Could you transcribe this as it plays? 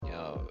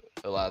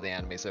a lot of the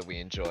animes that we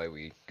enjoy,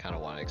 we kind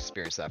of want to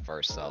experience that for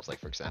ourselves. Like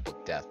for example,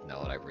 Death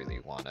Note. I really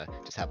want to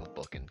just have a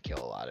book and kill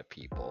a lot of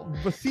people.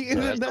 But see, So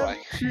isn't that's that why.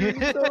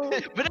 Chuuni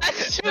though? But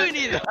that's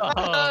Chuuni though.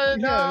 Oh, Yeah,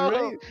 no.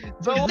 right.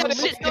 So But what the if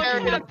shit I don't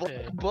carried a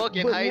happen. book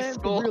in But high Lance,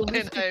 school and I'm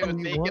realistically,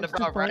 he thinking wants to about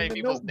find writing the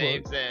people's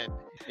notebook. names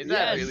in? Is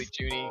that Yes. really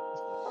Junie?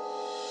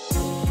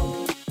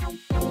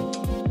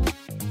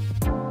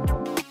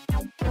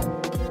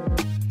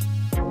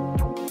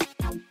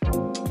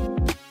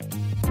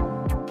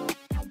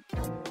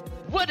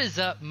 What is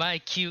up, my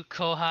cute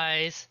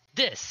kohais?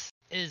 This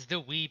is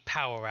the Wii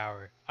Power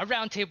Hour, a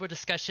roundtable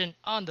discussion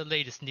on the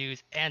latest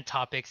news and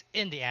topics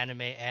in the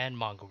anime and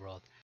manga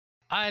world.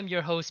 I'm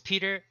your host,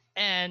 Peter,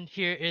 and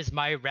here is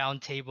my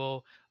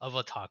roundtable of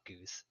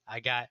otakus. I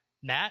got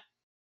Matt,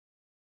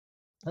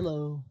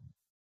 Hello.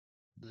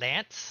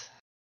 Lance,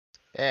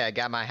 Yeah, I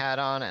got my hat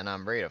on and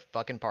I'm ready to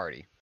fucking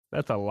party.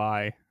 That's a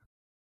lie.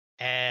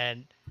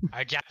 and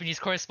our Japanese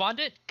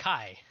correspondent,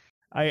 Kai.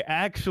 I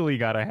actually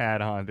got a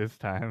hat on this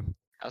time.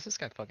 How's this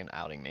guy fucking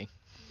outing me?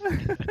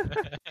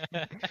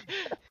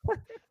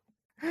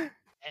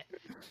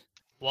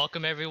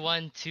 Welcome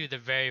everyone to the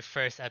very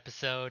first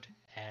episode,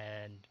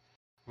 and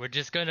we're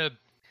just gonna,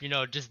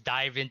 just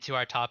dive into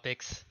our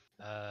topics.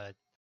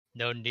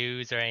 No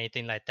news or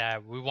anything like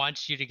that. We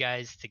want you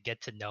guys to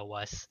get to know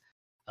us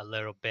a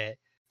little bit.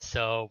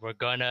 So we're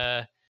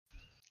gonna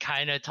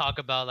kind of talk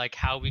about like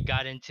how we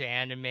got into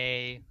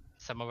anime,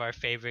 some of our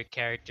favorite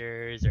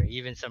characters, or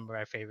even some of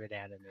our favorite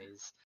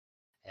animes.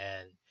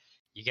 And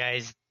you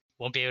guys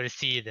won't be able to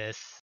see this,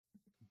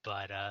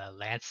 but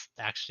Lance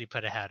actually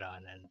put a hat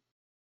on, and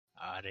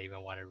I don't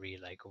even want to read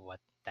like what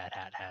that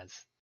hat has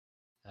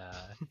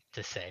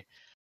to say.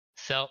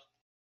 So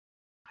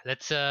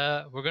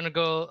we're gonna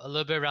go a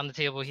little bit around the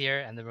table here,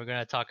 and then we're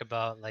gonna talk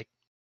about like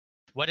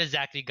what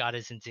exactly got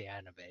us into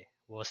anime.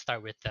 We'll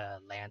start with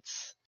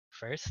Lance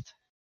first.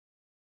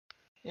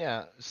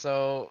 Yeah,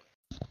 so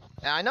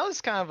I know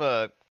it's kind of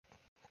a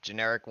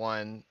generic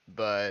one,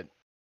 but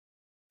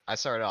I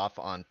started off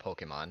on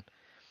Pokemon,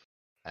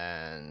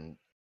 and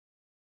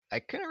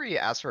I couldn't really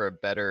ask for a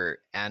better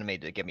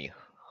anime to get me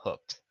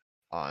hooked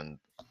on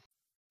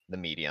the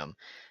medium.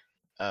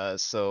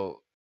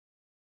 So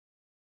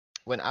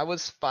when I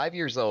was 5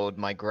 years old,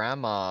 my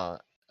grandma,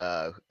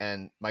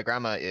 and my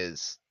grandma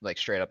is like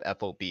straight up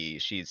FOB.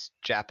 She's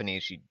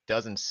Japanese. She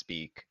doesn't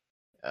speak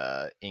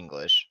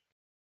English.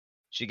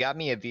 She got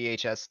me a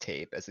VHS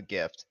tape as a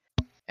gift,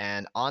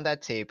 and on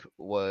that tape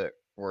were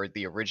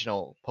the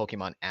original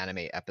Pokemon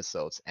anime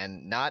episodes,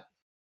 and not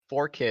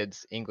for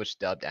kids English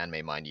dubbed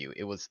anime, mind you.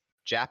 It was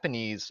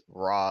Japanese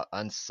raw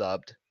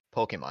unsubbed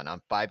Pokemon.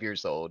 I'm 5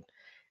 years old,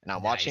 and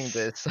I'm watching Nice.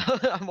 this.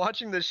 I'm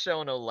watching this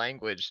show in a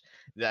language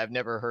that I've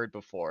never heard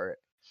before,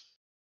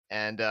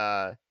 and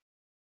I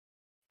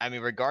mean,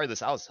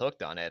 regardless, I was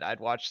hooked on it. I'd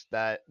watch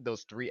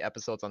those 3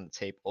 episodes on the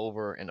tape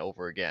over and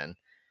over again.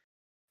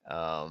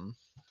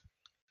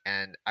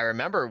 And I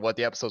remember what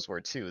the episodes were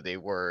too. They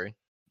were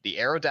the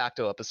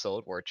Aerodactyl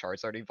episode where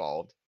Charizard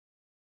evolved.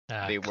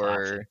 They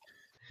Classic.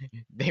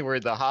 were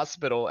the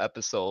hospital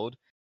episode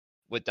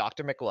with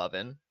Dr.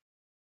 McLovin,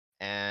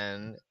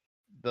 and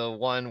the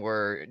one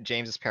where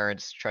James's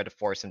parents tried to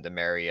force him to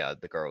marry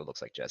the girl who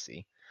looks like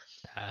Jessie.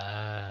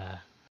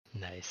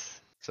 Nice.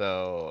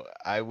 So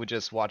I would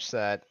just watch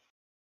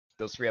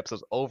those 3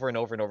 episodes over and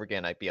over and over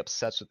again. I'd be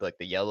obsessed with like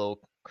the yellow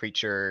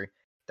creature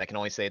that can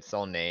only say its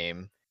own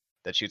name,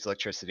 that shoots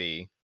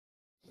electricity.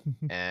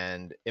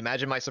 And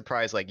imagine my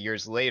surprise like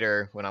years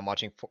later when I'm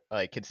watching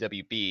Kids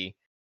WB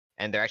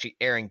and they're actually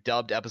airing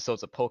dubbed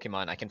episodes of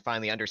Pokemon. I can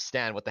finally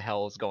understand what the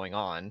hell is going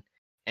on,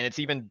 and it's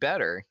even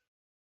better.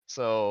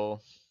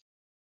 So,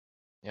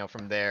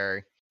 from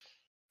there,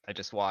 I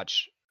just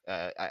watch.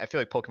 I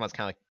feel like Pokemon's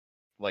kind of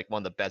like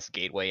one of the best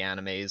gateway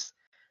animes.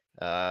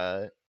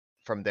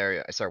 From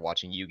there, I started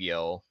watching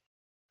Yu-Gi-Oh,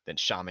 then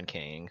Shaman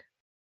King,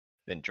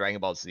 then Dragon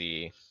Ball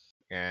Z,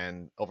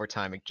 and over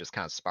time it just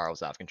kind of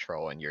spirals out of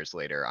control. And years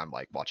later, I'm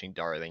like watching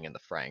Darling and the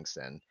Franxx,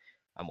 and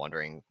I'm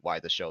wondering why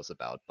the show's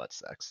about butt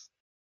sex.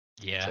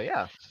 Yeah. So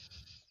yeah,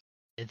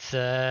 It's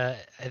I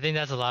think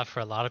that's a lot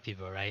for a lot of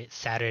people, right?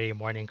 Saturday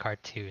morning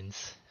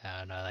cartoons, I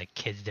don't know, like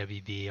Kids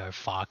WB or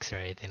Fox or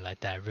anything like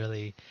that,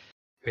 really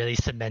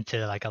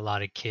cemented like a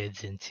lot of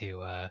kids into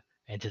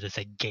this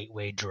like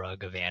gateway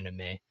drug of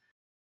anime.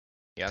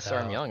 yeah,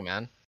 start 'em So, young,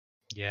 man.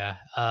 yeah.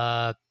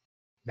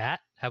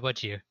 Matt, how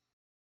about you?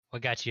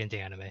 What got you into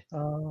anime?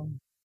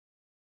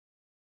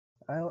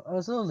 I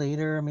was a little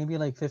later, maybe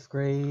like 5th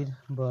grade,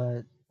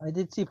 but I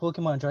did see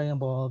Pokemon and Dragon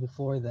Ball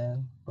before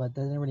then, but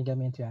that didn't really get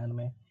me into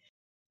anime.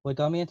 What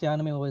got me into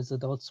anime was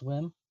Adult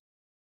Swim.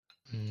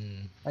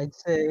 Mm, I'd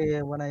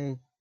say when I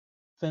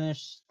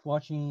finished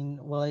watching,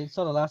 well, I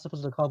saw the last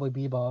episode of Cowboy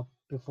Bebop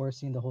before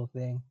seeing the whole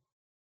thing,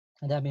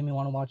 and that made me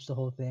want to watch the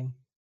whole thing.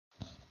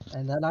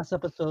 And that last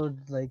episode,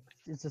 like,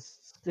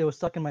 it was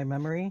stuck in my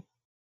memory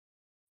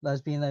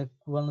as being like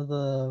one of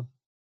the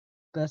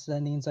best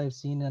endings I've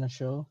seen in a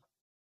show.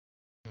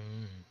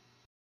 mm.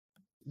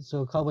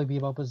 So Cowboy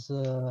Bebop was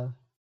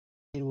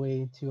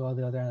gateway to all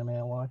the other anime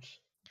I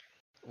watched.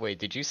 Wait,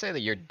 did you say that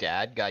your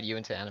dad got you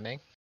into anime?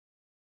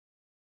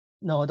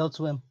 No, Adult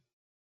Swim.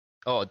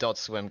 Oh, Adult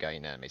Swim got you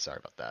into anime. Sorry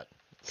about that.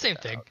 Same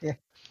thing. Yeah.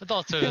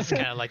 Adult Swim is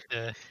kind of like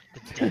the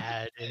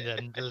dad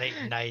in the late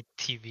night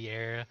TV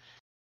era.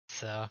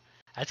 So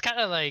it's kind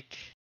of like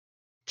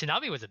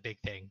Toonami was a big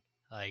thing.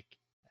 Like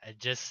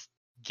just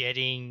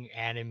getting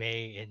anime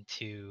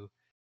into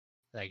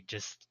like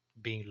just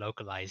being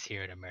localized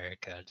here in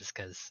America, just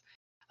because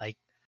like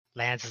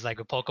Lance is like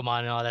with Pokemon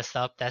and all that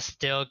stuff. That's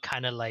still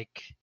kind of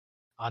like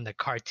on the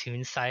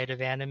cartoon side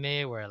of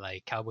anime, where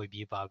like Cowboy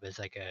Bebop is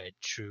like a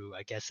true,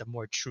 I guess, a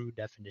more true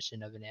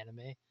definition of an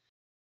anime.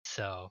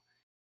 So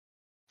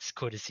it's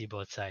cool to see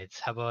both sides.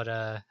 How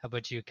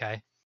about you,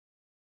 Kai?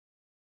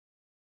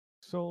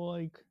 So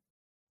like,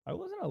 I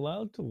wasn't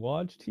allowed to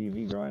watch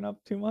TV growing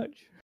up too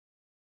much.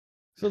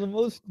 So the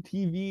most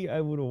TV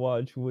I would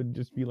watch would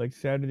just be like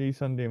Saturday,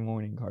 Sunday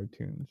morning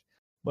cartoons.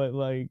 But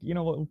like,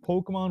 what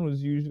Pokemon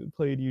was usually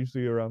played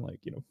usually around like,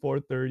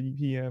 4:30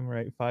 p.m.,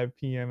 right? 5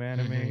 p.m.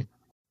 anime.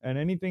 And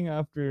anything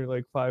after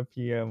like 5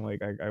 p.m.,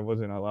 like I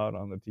wasn't allowed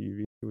on the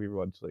TV. We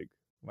watched like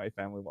my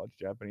family watched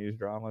Japanese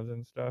dramas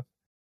and stuff.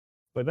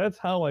 But that's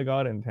how I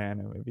got into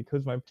anime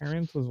because my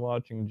parents was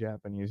watching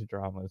Japanese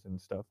dramas and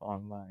stuff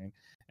online.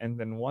 And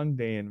then one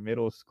day in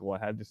middle school, I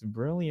had this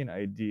brilliant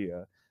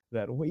idea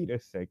that wait a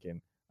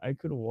second, I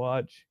could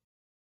watch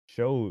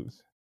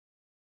shows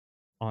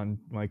on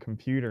my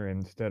computer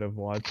instead of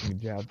watching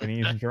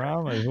Japanese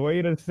dramas.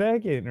 Wait a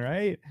second,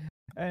 right?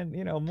 And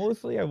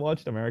mostly I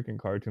watched American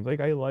cartoons.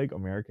 Like I like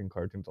American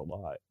cartoons a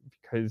lot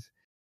because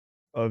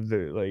of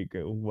the like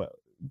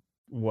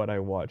what I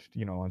watched,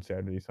 on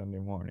Saturday, Sunday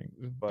mornings.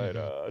 But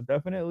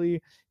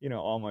definitely,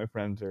 all my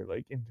friends are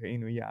like into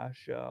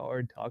Inuyasha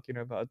or talking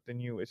about the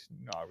newest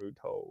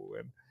Naruto,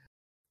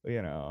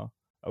 and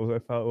I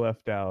felt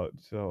left out,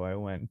 so I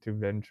went to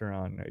venture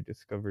on. I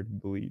discovered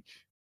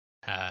Bleach,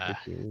 Uh,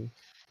 which is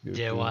which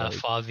didn't is want to like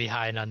fall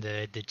behind on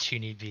the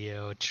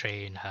Chuunibyou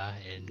train, huh?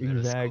 In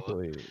middle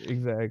school.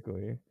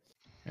 exactly,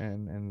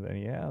 and then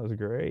yeah, it was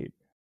great.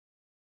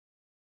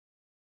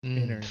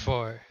 Mm, Internet.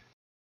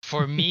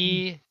 for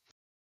me,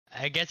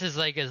 I guess it's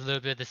like a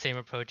little bit the same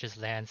approach as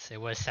Lance. It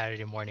was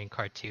Saturday morning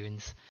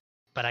cartoons,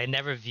 but I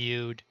never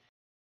viewed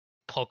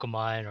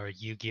Pokemon or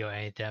Yu-Gi-Oh or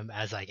any of them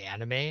as like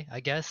anime. I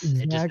guess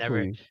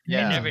Exactly. it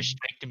Yeah. never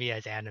struck me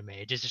as anime.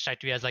 It just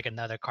struck me as like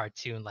another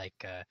cartoon, like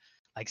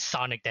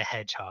Sonic the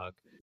Hedgehog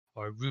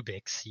or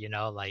Rubik's.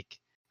 Like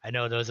I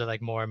know those are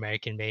like more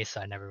American based,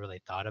 so I never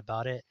really thought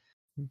about it.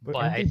 But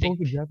But aren't I they think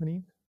both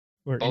Japanese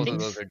or I Both think of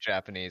those English? are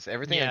Japanese.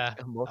 Everything, yeah.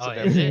 most Oh, of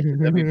is everything it? in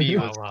WB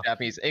Oh was well.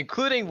 Japanese,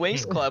 including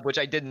Winx Club, which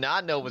I did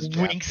not know was Winx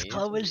Japanese.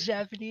 Club was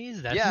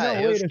Japanese. That's Yeah, No, it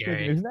wait was. a second.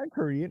 scary. Isn't that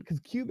Korean? Because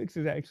Cubix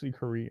is actually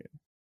Korean.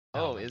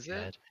 Oh Oh, my is it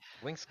god.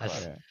 Winx That's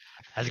Club? Yeah.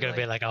 I that's feel gonna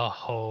be like. like a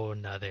whole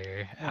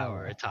nother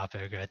hour Oh,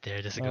 topic right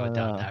there, just to go oh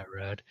down no. that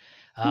road.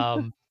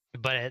 Um,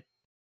 but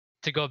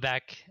to go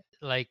back,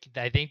 like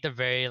I think the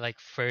very like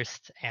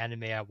first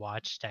anime I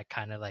watched that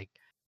kind of like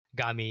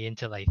got me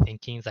into like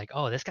thinking, it's like,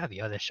 oh, there's gotta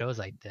be other shows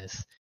like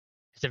this.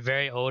 It's a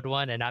very old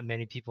one, and not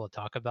many people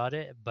talk about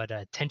it. But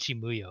Tenchi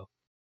Muyo,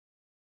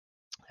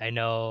 I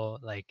know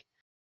like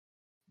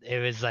it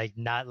was like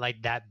not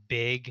like that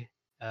big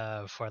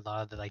for a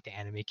lot of the like the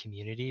anime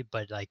community,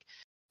 but like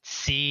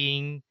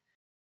seeing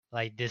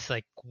like this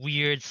like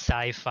weird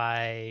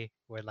sci-fi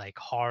where like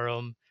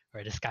harem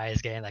where this guy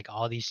is getting like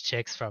all these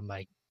chicks from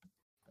like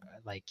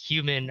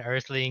human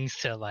earthlings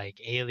to like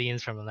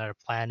aliens from another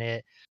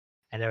planet,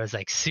 and there was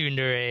like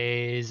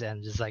tsunderes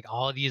and just like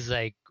all these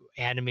like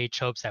anime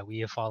tropes that we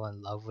have fallen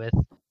in love with,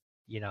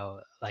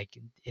 like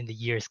in the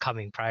years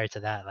coming prior to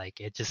that. Like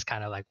it just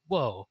kind of like,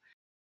 whoa,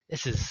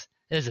 this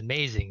is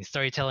amazing.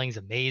 Storytelling's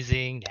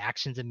amazing, the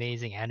action's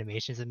amazing,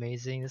 animation's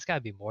amazing. There's got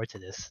to be more to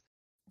this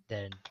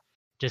than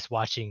just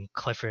watching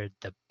Clifford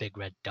the Big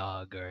Red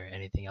Dog or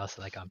anything else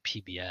like on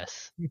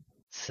PBS.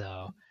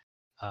 So,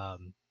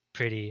 um,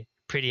 pretty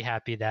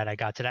happy that I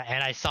got to that,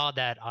 and I saw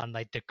that on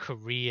like the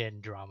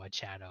Korean drama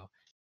channel.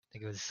 I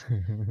think it was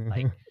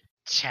like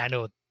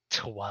channel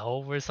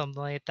 12 or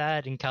something like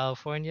that in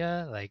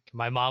California. Like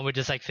my mom would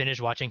just like finish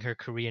watching her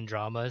Korean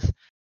dramas.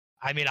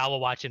 I mean, I will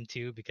watch them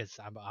too because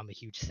I'm a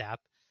huge sap.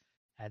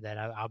 And then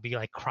I'll be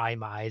like crying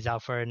my eyes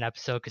out for an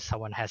episode because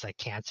someone has like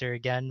cancer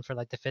again for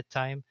like the fifth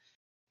time,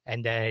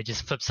 and then it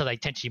just flips to like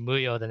Tenchi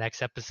Muyo the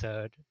next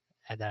episode,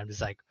 and then I'm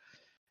just like,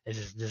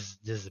 this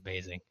is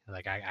amazing.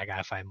 Like I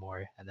gotta find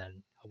more, and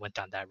then I went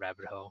down that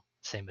rabbit hole,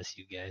 same as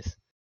you guys.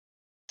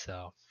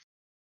 So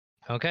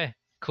okay,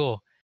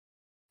 cool.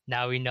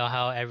 Now we know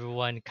how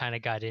everyone kind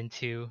of got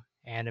into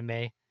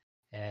anime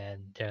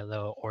and their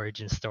little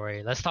origin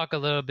story. Let's talk a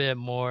little bit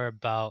more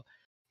about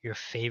your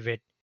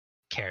favorite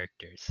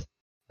characters.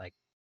 Like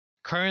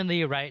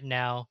currently, right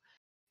now,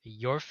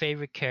 your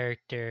favorite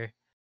character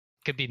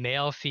could be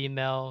male,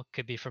 female,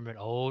 could be from an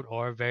old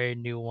or very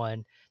new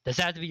one.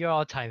 Doesn't have to be your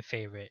all-time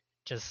favorite.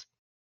 Just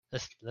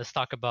let's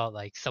talk about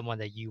like someone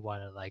that you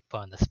want to like put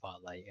on the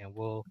spotlight, and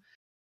we'll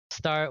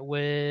start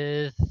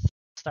with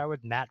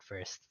Matt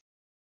first.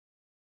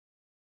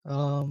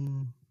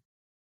 Um,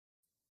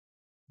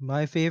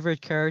 My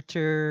favorite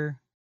character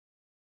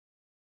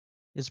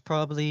is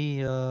probably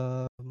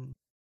Nataro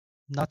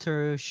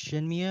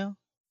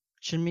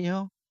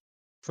Shinmyo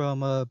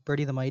from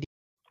Birdie the Mighty.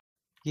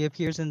 He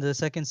appears in the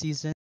second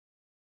season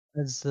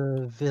as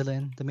the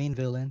villain, the main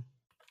villain.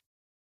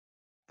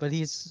 But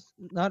he's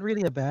not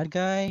really a bad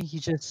guy.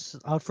 He's just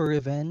out for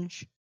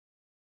revenge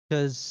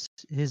because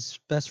his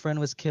best friend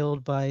was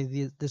killed by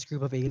this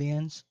group of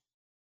aliens.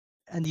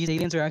 And these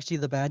aliens are actually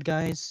the bad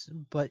guys,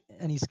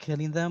 and he's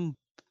killing them.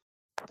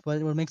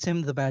 But what makes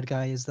him the bad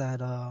guy is that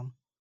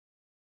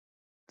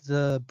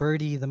the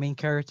Birdie, the main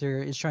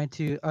character, is trying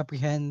to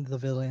apprehend the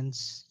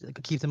villains,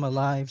 keep them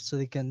alive, so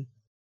they can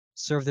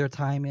serve their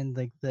time in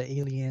like the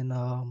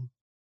alien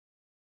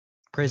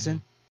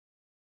prison.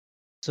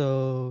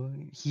 So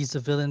he's a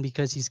villain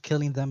because he's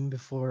killing them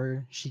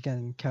before she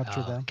can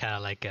capture them. Kind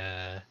of like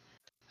a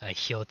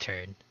heel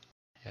turn,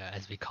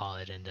 as we call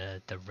it in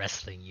the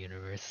wrestling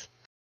universe.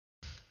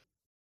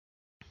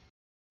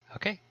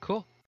 Okay,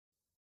 cool.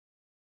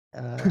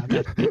 I'm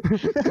not...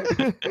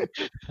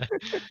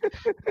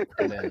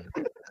 And then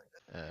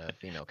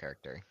female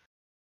character.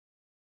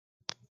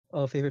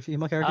 Oh, favorite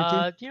female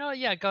character too?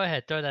 Yeah, go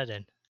ahead, throw that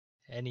in.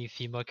 Any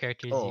female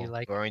characters you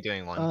like? We're only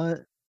doing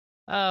one.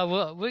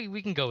 Well,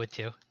 we can go with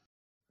two.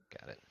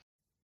 Got it.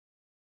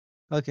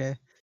 Okay.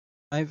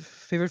 My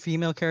favorite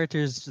female character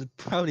is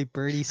probably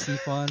Birdie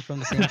Sifon from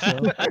the same show.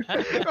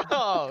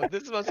 Oh,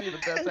 this must be the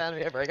best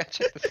anime ever. I gotta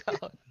check this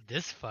out.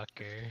 This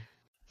fucker.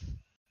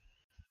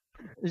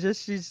 It's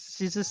just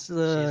she's just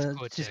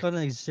cool she's chick. called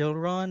an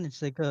Xilron.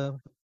 It's like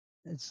they're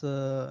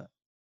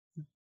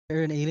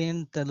an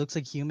alien that looks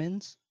like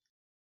humans,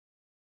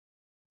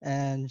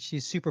 and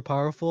she's super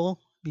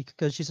powerful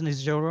because she's an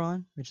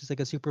Xilron, which is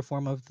like a super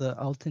form of the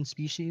Altan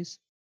species.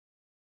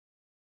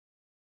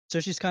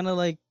 So she's kind of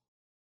like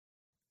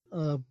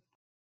a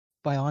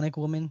bionic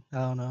woman. I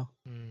don't know.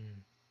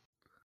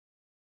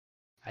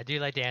 I do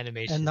like the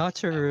animation. And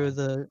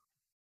Nataro,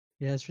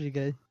 yeah, it's pretty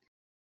good.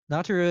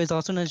 Nataro is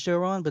also an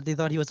Xilron, but they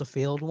thought he was a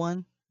failed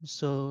one.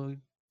 So,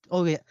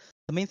 yeah,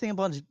 the main thing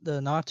about the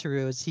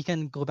Nataro is he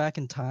can go back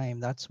in time.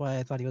 That's why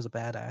I thought he was a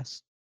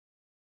badass.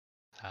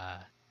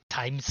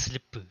 Time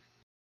slip.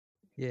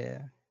 Yeah,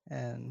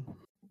 and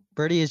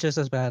Birdie is just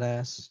as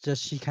badass.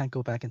 Just she can't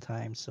go back in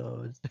time.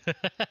 So,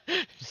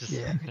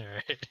 yeah. All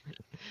right.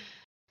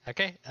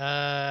 Okay.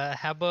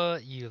 How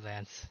about you,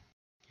 Lance?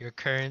 Your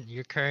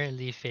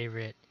currently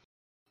favorite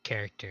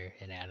character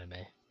in anime?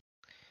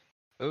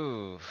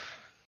 Ooh,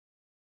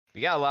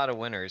 we got a lot of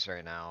winners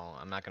right now.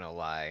 I'm not gonna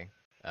lie.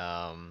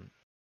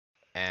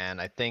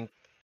 And I think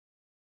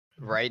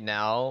right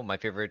now my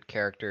favorite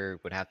character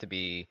would have to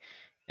be,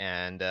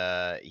 and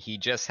he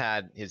just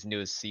had his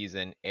newest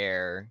season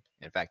air.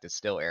 In fact, it's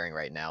still airing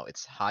right now.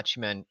 It's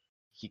Hachiman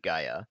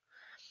Higaya,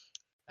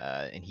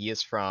 and he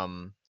is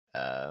from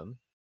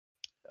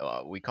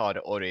we call it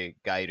Ore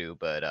Gairu,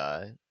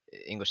 but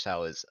English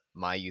style is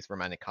My Youth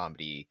Romantic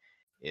Comedy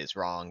is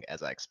Wrong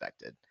as I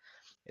Expected.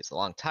 It's a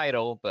long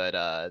title,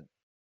 but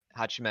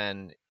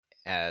Hachiman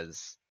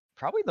has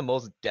probably the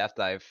most depth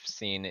I've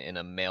seen in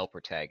a male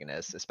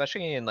protagonist,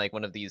 especially in like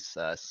one of these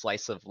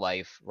slice of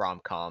life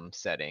rom-com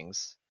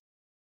settings.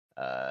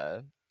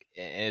 And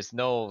it's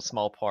no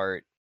small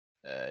part.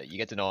 You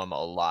get to know him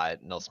a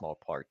lot. No small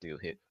part due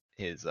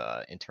his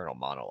internal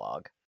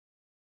monologue.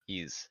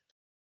 He's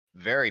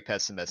very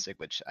pessimistic,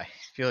 which I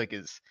feel like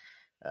is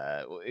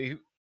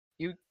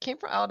you came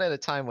out at a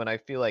time when I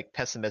feel like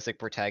pessimistic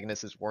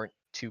protagonists weren't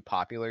too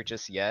popular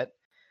just yet.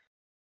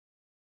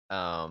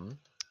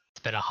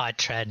 It's been a hot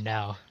trend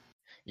now.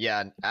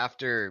 Yeah,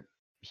 after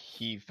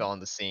he fell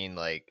on the scene,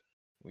 like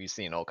we've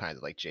seen all kinds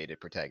of like jaded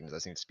protagonists.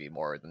 That seems to be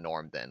more the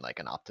norm than like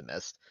an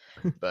optimist.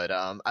 But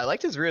I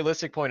liked his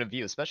realistic point of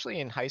view,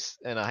 especially in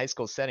a high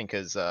school setting,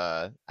 because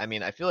I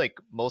mean I feel like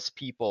most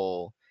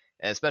people,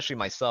 and especially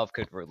myself,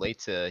 could relate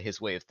to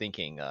his way of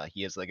thinking.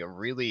 He has like a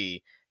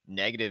really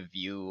negative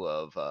view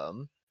of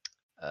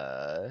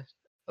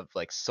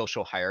like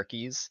social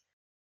hierarchies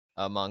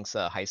amongst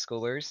high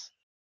schoolers,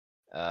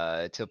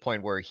 to a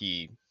point where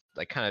he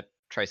like kind of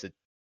tries to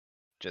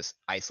just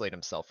isolate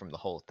himself from the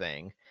whole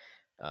thing.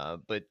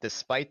 But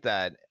despite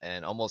that,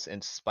 and almost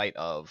in spite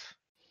of,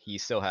 he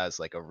still has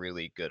like a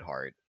really good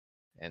heart,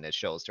 and it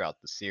shows throughout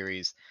the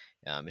series.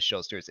 It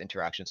shows through his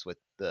interactions with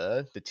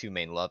the two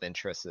main love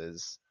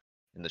interests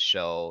in the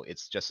show.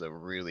 It's just a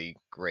really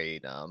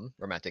great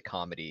romantic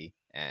comedy,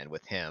 and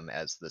with him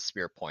as the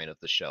spirit point of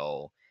the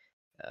show,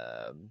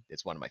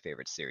 it's one of my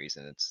favorite series,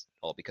 and it's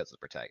all because of the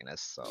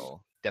protagonist.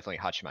 So definitely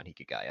Hachiman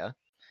Hikigaya.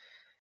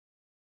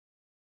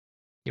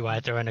 You want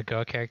to throw in a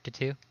girl character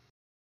too?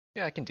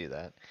 Yeah, I can do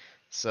that.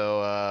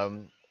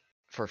 So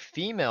for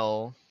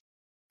female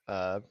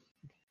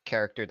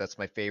character that's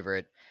my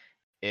favorite,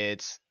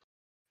 it's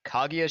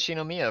Kaguya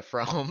Shinomiya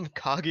from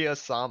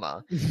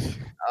Kaguya-sama.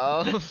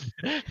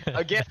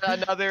 Again,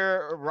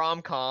 another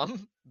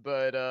rom-com,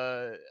 but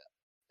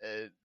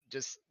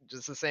just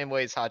the same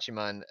way as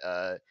Hachiman.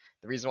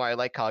 The reason why I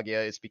like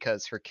Kaguya is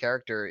because her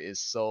character is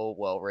so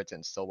well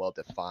written, so well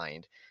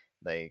defined.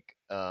 Like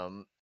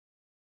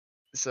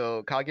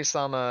so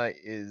Kaguya-sama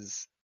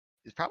is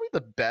probably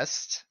the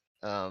best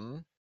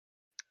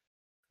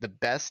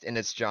in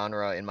its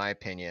genre in my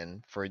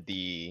opinion for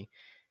the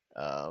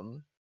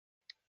um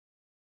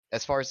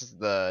as far as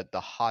the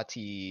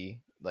haughty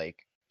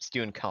like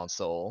student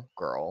council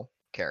girl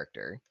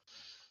character.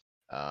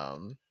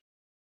 Um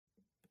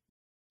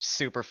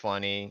Super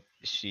funny.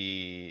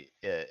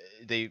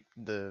 The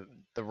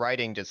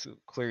writing just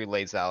clearly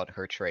lays out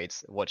her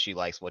traits, what she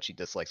likes, what she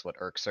dislikes, what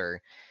irks her.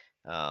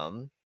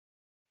 Um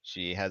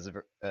She has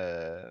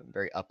a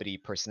very uppity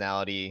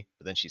personality,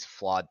 but then she's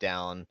flawed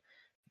down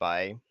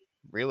by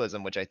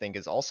realism, which I think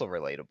is also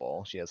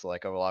relatable. She has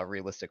like a lot of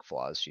realistic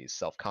flaws. She's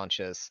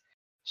self-conscious.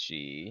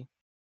 She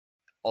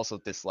also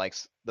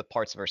dislikes the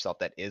parts of herself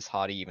that is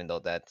haughty, even though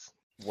that's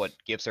what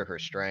gives her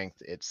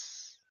strength.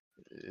 It's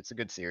a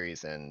good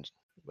series and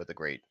with a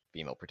great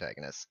female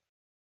protagonist.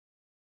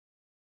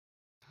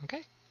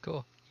 Okay,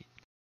 cool.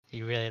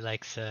 He really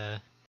likes uh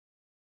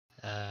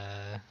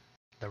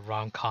the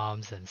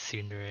rom-coms and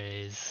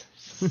tsunderes.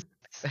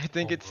 I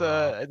think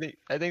Overall. I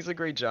think it's a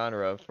great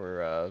genre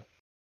for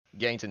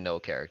getting to know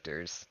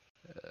characters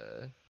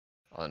uh,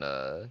 on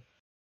a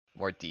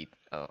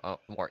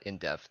more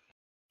in-depth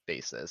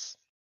basis.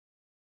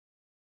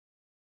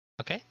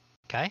 Okay,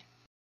 Kai,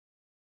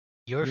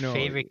 your You know,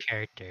 favorite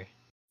character.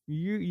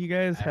 you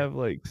guys I, have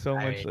like so I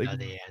much already like know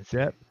the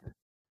answer.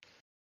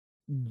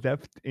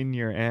 depth in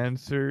your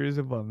answers,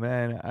 but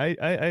man,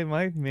 I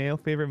my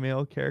favorite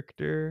male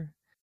character,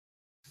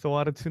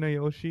 Sawada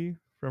Tsunayoshi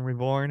from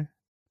Reborn,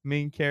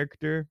 main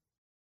character.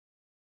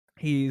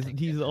 Thank He's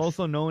goodness.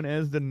 also known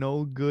as the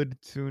no good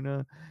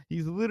tuna.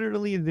 He's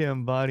literally the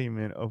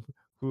embodiment of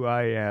who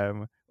I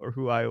am or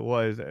who I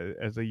was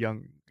as a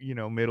young,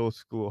 middle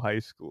school, high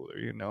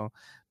schooler,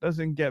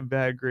 Doesn't get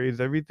bad grades.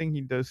 Everything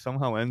he does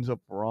somehow ends up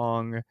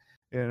wrong.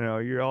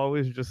 You're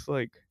always just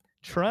like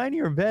trying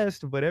your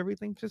best, but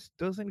everything just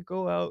doesn't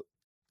go out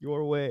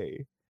your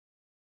way.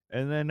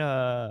 And then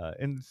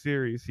in the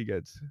series he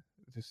gets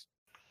this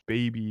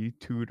baby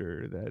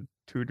tutor that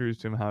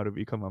tutors him how to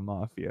become a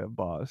mafia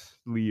boss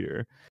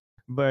leader.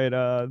 But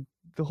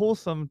the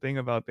wholesome thing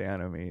about the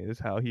anime is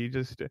how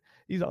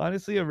he's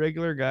honestly a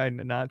regular guy,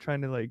 not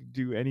trying to like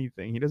do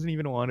anything. He doesn't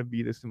even want to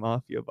be this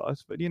mafia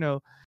boss, but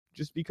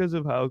just because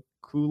of how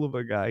cool of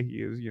a guy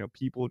he is,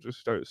 people just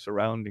start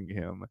surrounding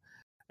him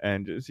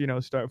and just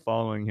start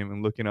following him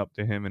and looking up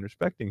to him and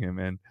respecting him.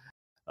 And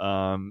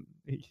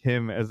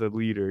him as a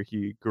leader,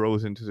 he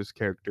grows into this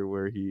character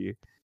where he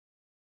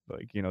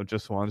like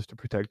just wants to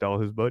protect all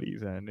his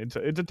buddies, and it's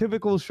a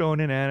typical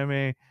shonen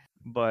anime,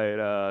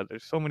 but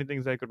there's so many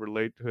things I could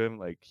relate to him.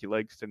 Like he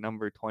likes the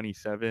number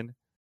 27,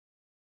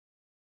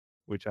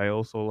 which I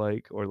also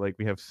like, or like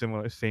we have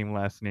same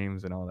last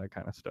names and all that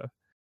kind of stuff.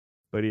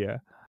 But yeah,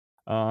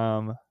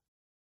 um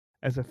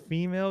as a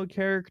female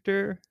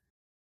character,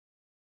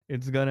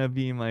 it's gonna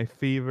be my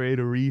favorite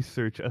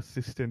research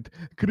assistant,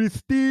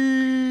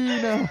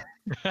 Christina.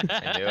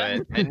 I knew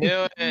it. I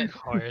knew it. Of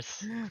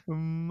course.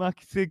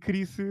 Makise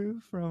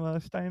Kurisu from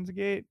Steins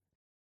Gate.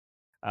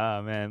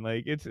 Ah man,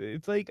 like it's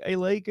like I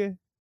like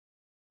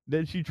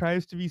that she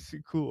tries to be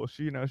cool.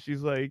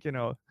 She's like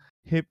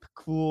hip,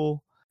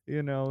 cool.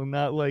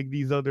 Not like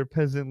these other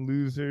peasant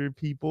loser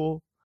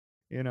people.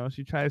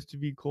 She tries to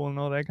be cool and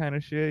all that kind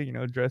of shit.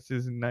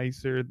 Dresses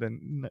nicer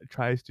than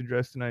tries to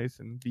dress nice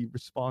and be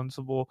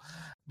responsible,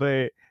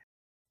 but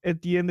at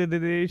the end of the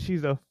day,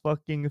 she's a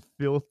fucking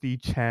filthy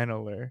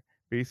channeler.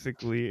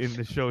 Basically, in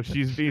the show,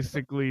 she's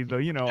basically the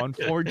on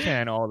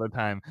 4chan all the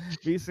time.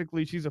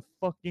 Basically, she's a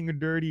fucking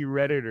dirty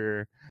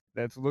redditor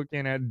that's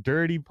looking at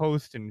dirty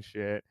posts and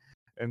shit,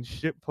 and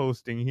shit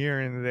posting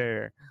here and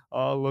there,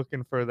 all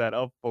looking for that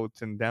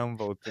upvotes and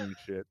downvotes and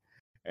shit.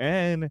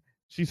 And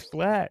she's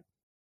flat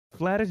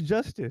as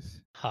justice.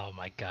 Oh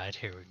my god,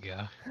 here we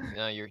go.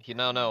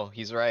 No,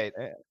 he's right.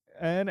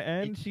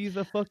 And she's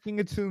a fucking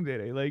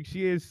tsundere. Like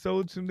she is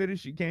so tsundere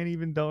she can't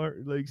even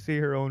like say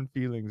her own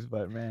feelings.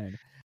 But man,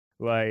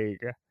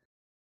 like,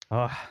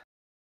 ah,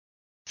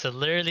 So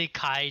literally,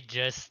 Kai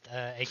just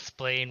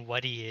explained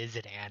what he is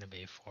in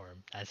anime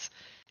form. That's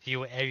if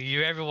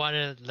you ever want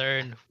to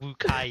learn who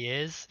Kai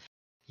is,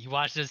 you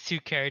watch those two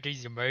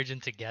characters, you merge them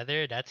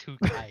together. That's who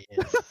Kai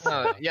is.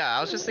 So, Yeah, I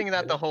was just thinking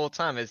that the whole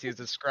time as he was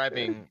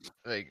describing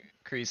like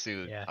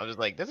Kurisu. yeah. I was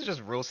like, this is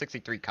just Rule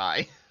 63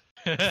 Kai.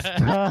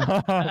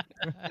 stop.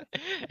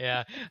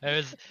 Yeah,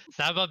 it's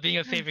not about being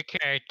a favorite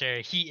character.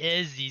 He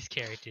is these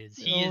characters.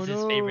 He Oh is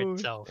his favorite no.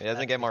 self. It doesn't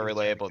That's get what more he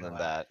was trying to relatable go than at.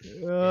 that.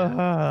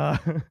 Ah.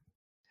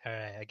 All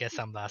right, I guess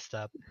I'm last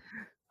up.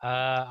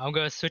 I'm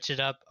gonna switch it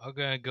up. I'm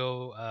gonna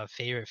go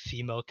favorite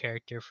female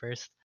character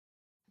first.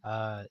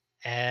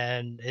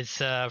 And it's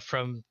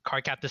from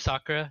Cardcaptor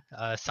Sakura,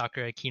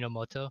 Sakura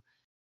Kinomoto.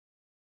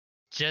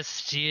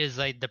 Just she is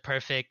like the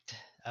perfect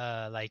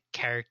like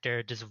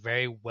character, just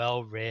very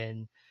well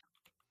written.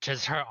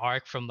 Just her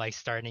arc from like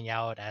starting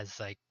out as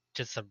like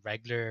just a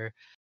regular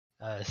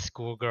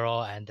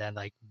schoolgirl and then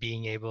like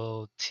being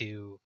able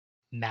to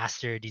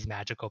master these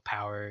magical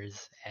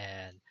powers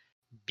and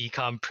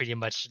become pretty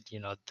much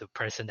the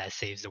person that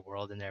saves the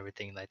world and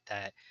everything like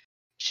that.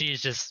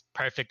 she's just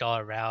perfect all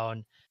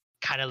around.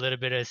 Kind of a little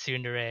bit of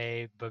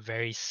tsundere, but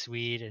very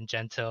sweet and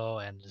gentle,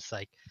 and just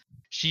like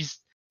she's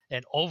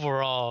an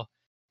overall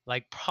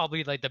like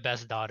probably like the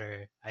best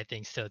daughter I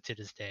think still to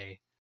this day.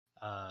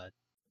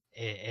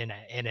 In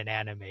an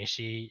anime,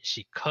 she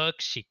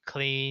cooks, she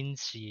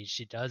cleans,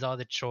 she does all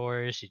the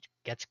chores, she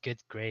gets good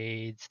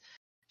grades,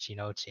 she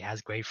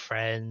has great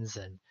friends,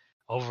 and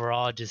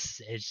overall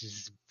just it's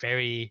just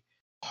very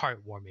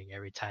heartwarming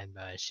every time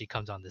she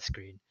comes on the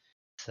screen.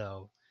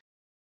 So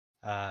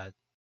uh,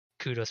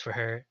 kudos for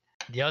her.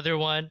 The other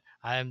one,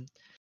 don't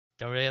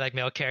really like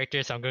male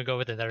characters, so I'm gonna go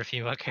with another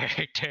female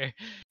character.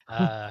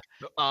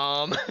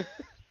 Um.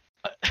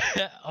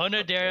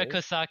 Onodera Okay.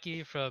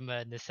 Kosaki from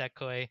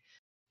Nisekoi.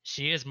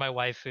 She is my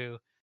waifu.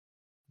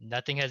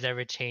 Nothing has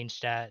ever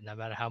changed that, no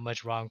matter how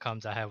much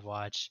rom-coms I have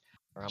watched.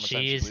 Or how much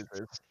time she She's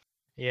loses.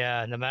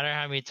 Yeah, no matter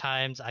how many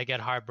times I get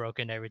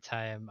heartbroken every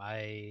time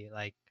I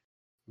like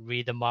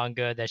read the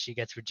manga that she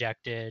gets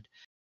rejected,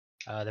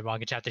 the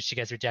manga chapter she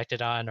gets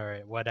rejected on or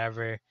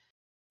whatever.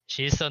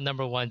 She is still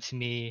number one to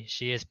me.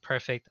 She is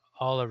perfect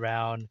all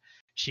around.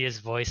 She is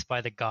voiced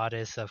by the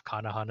goddess of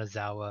Kana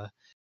Hanazawa.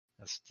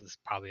 That's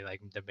probably like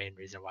the main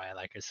reason why I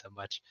like her so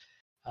much.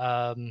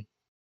 Um,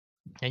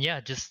 and yeah,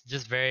 just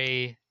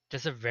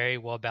a very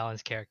well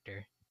balanced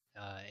character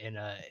in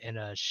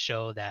a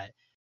show that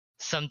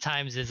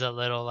sometimes is a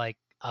little like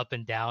up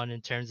and down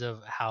in terms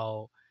of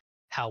how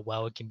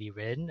well it can be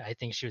written. I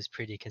think she was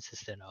pretty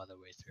consistent all the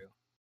way through.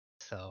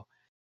 So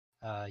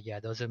yeah,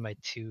 those are my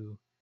two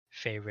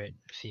favorite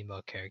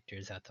female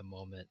characters at the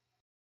moment.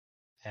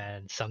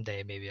 And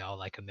someday maybe I'll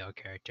like a male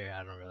character.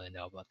 I don't really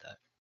know about that.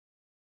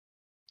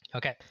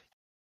 Okay.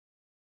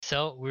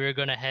 So we're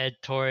gonna head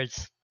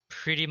towards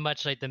pretty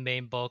much like the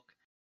main bulk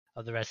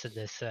of the rest of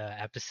this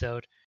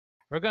episode.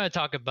 We're gonna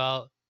talk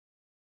about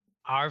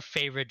our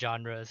favorite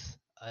genres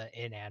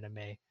in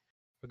anime.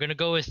 We're gonna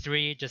go with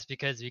three just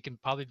because we can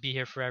probably be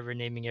here forever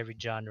naming every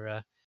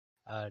genre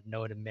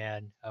known to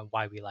man,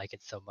 why we like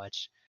it so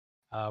much.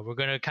 We're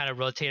gonna kind of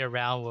rotate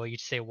around. We'll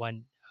each say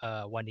one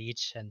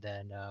each, and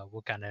then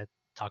we'll kind of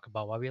talk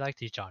about why we like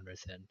these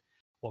genres and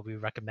what we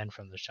recommend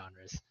from those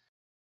genres.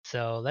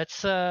 So let's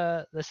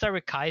start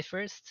with Kai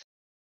first.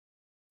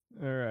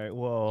 All right. Your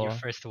Well,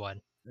 first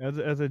one.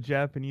 as a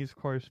Japanese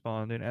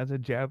correspondent, as a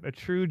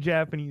true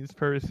Japanese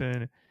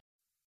person,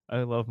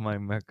 I love my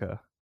mecha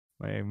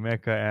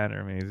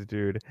animes,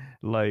 dude.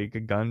 Like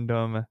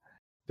Gundam.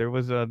 There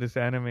was this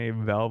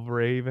anime Valve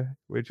Rave,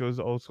 which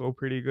was also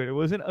pretty good. It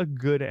wasn't a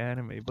good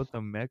anime, but the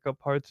mecha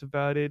parts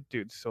about it,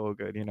 dude, so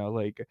good. You know,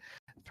 like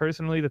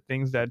personally, the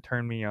things that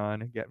turn me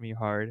on, get me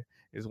hard,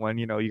 is when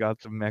you got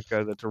the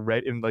mecha that's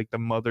red in like the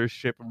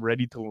mothership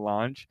ready to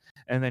launch,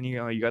 and then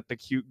you got the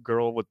cute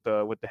girl with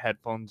the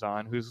headphones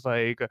on, who's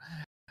like,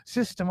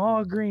 system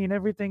all green,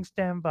 everything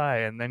standby,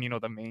 and then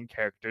the main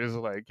character is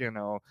like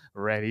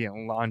ready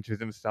and launches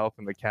himself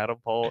in the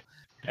catapult,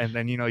 and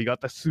then you got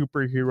the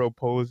superhero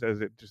pose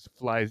as it just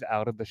flies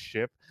out of the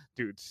ship.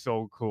 Dude,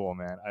 so cool,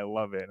 man. I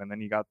love it. And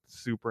then you got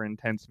super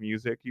intense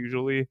music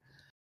usually.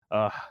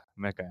 Mecha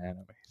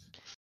animes.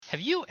 Have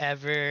you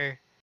ever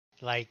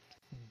like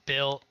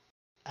built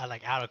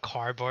like out of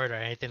cardboard or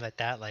anything like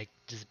that? Like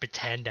just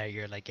pretend that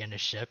you're like in a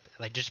ship,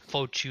 like just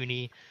full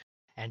Chuuni,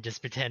 and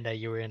just pretend that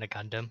you were in a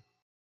Gundam.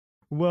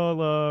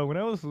 Well, when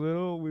I was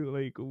little, we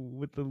like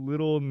with the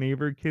little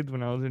neighbor kids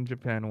when I was in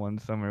Japan one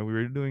summer, we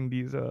were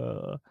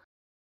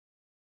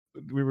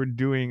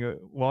doing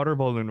water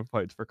balloon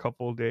fights for a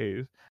couple of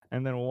days,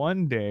 and then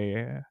one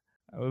day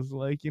I was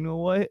like, you know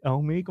what?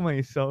 I'll make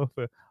myself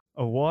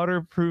a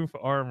waterproof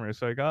armor.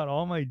 So I got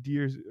all my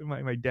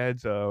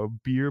dad's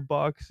beer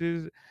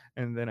boxes,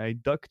 and then I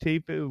duct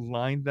tape it,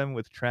 lined them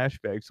with trash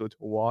bags so it's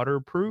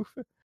waterproof,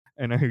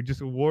 and I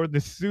just wore the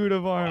suit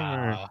of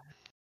armor. Wow.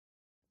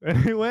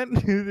 And I went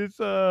to this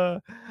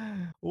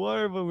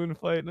water balloon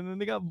fight, and then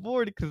they got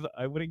bored because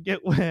I wouldn't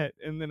get wet,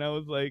 and then I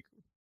was like,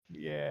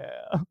 yeah.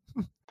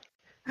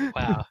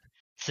 Wow.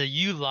 So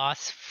you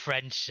lost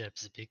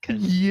friendships because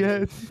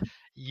Yes.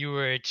 you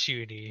were a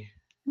Chuuni.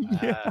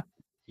 Yeah.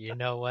 You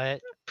know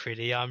what?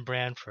 Pretty on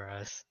brand for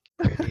us.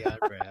 Pretty on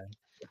brand.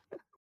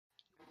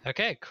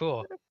 Okay,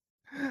 cool.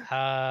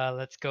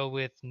 Let's go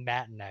with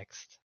Matt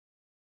next.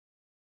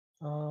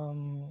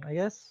 I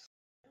guess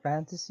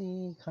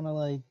fantasy, kind of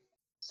like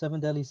Seven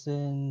Deadly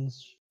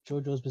Sins,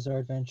 JoJo's Bizarre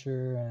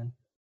Adventure, and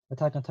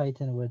Attack on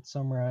Titan would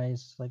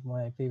summarize like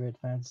my favorite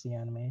fantasy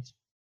animes.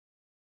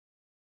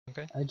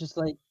 Okay. I just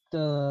like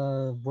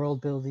the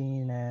world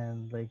building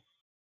and like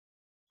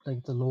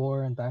the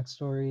lore and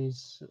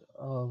backstories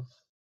of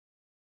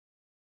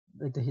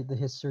like the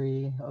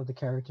history of the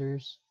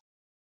characters.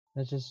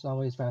 That just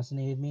always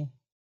fascinated me.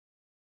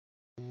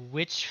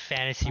 Which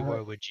fantasy I don't-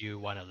 world would you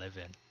want to live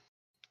in?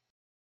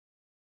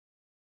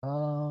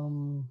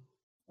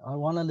 I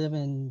want to live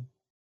in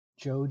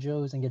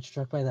JoJo's and get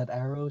struck by that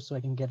arrow so I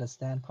can get a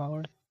stand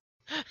power,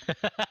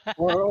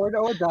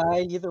 or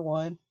die. Either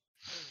one,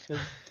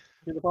 because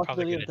there's a Probably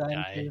possibility gonna of dying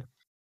die. too.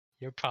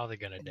 You're probably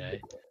gonna die.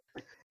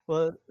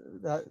 Well,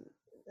 that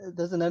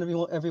doesn't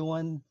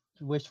everyone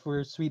wish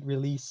for sweet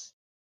release.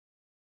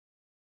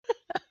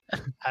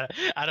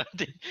 I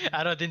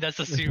don't think that's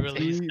a sweet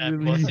release Sweet that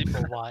most release.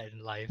 people want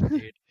in life,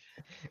 dude.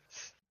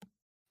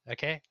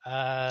 Okay,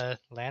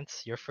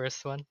 Lance, your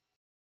first one.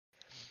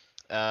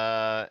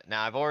 Now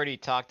I've already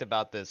talked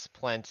about this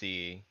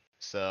plenty,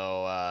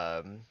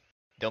 so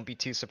don't be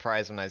too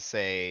surprised when I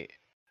say,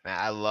 man,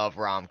 I love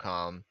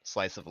rom-com,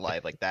 slice of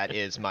life. Like that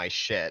is my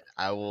shit.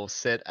 I will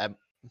sit at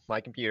my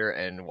computer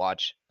and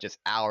watch just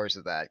hours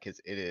of that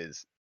because it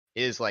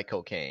is like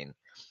cocaine.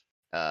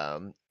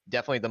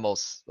 Definitely the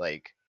most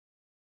like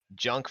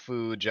junk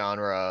food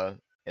genre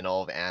in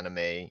all of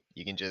anime.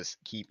 You can just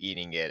keep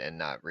eating it and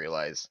not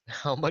realize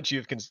how much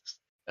you've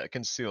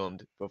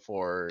consumed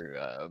before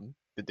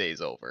the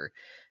day's over.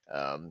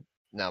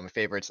 Now, my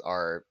favorites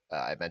are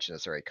I mentioned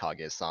this already: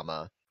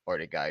 Kaguya-sama,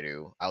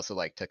 Ortegairu. I also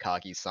like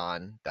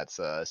Takagi-san. That's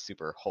a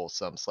super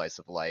wholesome slice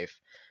of life.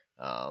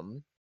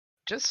 Um,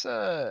 just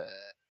I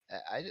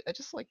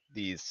just like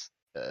these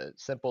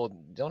simple.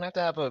 Don't have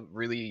to have a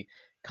really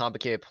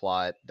complicated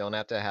plot. Don't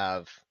have to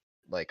have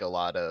like a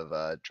lot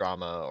of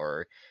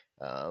drama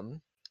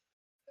um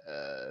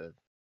uh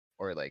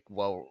or like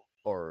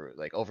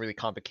overly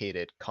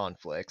complicated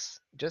conflicts.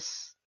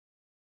 Just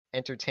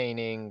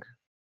entertaining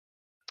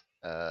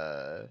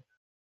uh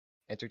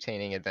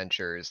entertaining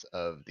adventures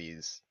of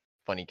these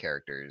funny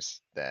characters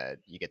that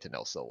you get to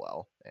know so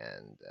well,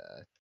 and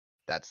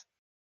that's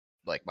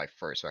like my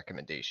first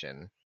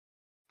recommendation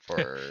for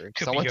Could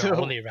be someone your to.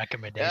 only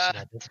recommendation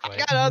at this I point.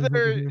 got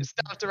other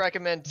stuff to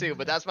recommend too,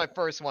 but that's my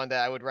first one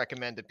that I would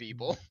recommend to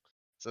people.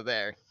 So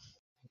there.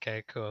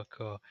 Okay, cool.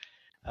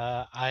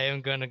 I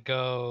am gonna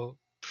go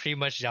pretty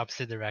much the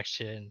opposite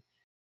direction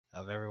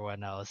of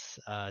everyone else.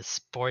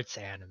 Sports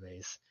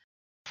animes.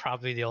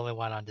 Probably the only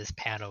one on this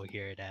panel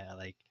here that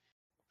like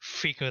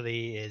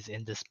frequently is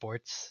into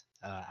sports,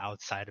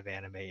 outside of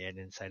anime and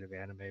inside of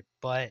anime.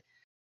 But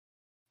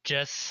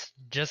just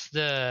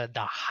the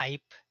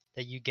hype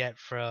that you get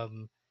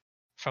from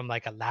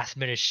like a last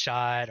minute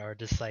shot, or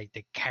just like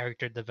the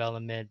character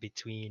development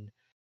between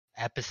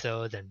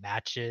episodes and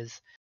matches.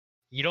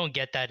 You don't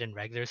get that in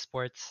regular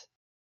sports,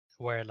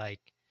 where like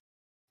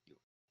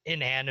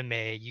in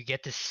anime you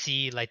get to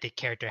see like the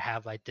character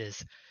have like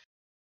this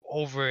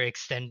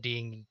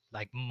overextending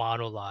like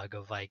monologue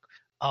of like,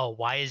 oh,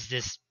 why is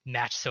this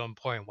match so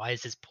important, why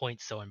is this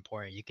point so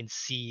important. You can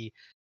see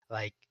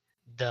like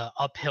the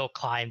uphill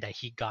climb that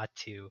he got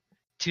to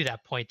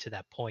that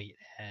point.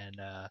 And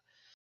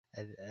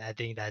I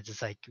think that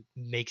just like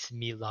makes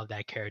me love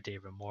that character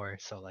even more.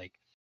 So like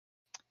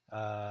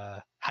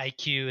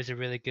Haikyuu is a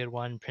really good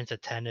one. Prince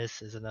of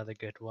Tennis is another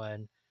good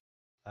one.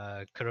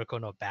 Kuroko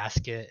no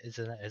Basket is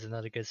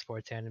another good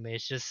sports anime.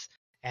 It's just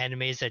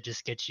animes that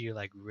just get you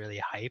like really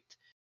hyped.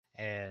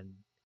 And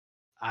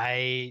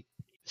I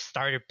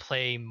started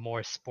playing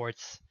more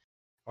sports,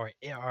 or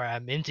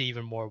I'm into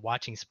even more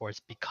watching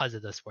sports because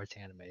of the sports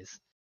animes.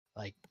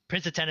 Like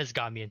Prince of Tennis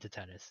got me into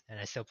tennis, and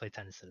I still play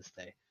tennis to this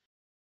day.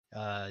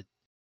 Uh,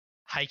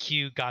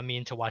 Haikyuu got me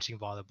into watching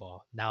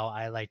volleyball. Now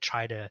I like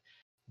try to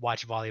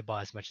watch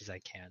volleyball as much as I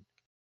can.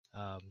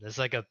 There's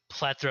like a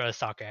plethora of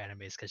soccer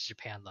animes because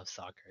Japan loves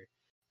soccer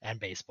and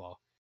baseball.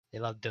 They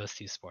love those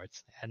two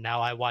sports, and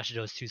now I watch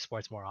those two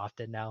sports more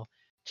often now,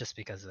 just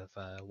because of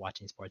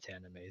watching sports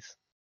animes.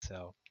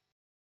 So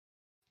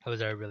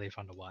those are really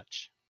fun to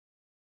watch.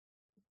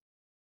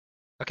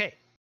 Okay,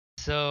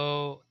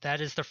 so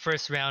that is the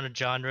first round of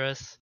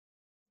genres.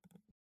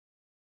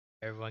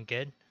 Everyone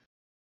good?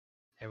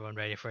 Everyone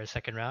ready for a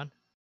second round?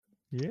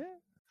 Yeah.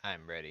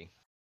 I'm ready.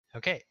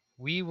 Okay,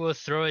 we will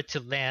throw it to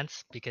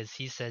Lance because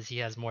he says he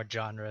has more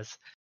genres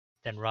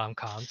than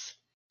rom-coms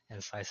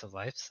and slice of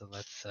life. So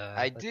let's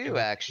I let's do give him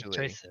his actually.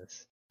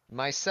 choices.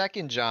 My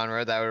second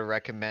genre that I would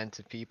recommend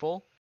to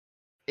people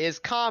is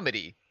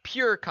comedy.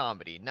 Pure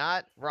comedy,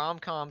 not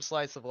rom-com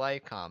slice of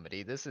life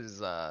comedy. This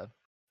is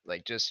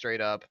like just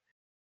straight up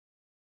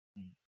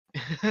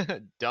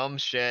dumb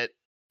shit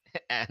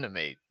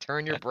anime.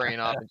 Turn your brain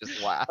off and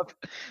just laugh.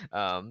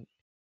 Um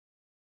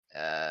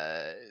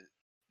uh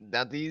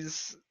Now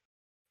these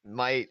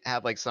might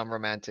have like some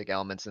romantic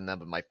elements in them,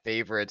 but my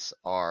favorites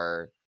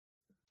are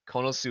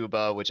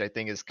Konosuba, which I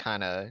think is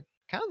kind of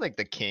like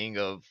the king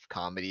of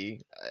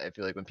comedy. I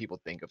feel like when people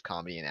think of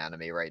comedy and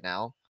anime right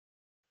now,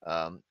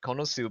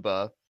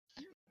 Konosuba,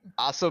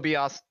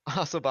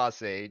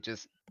 Asobase,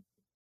 just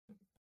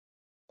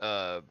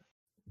uh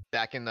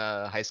back in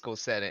the high school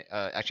setting,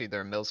 actually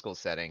they're middle school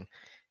setting,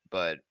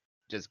 but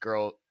just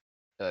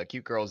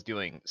cute girls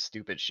doing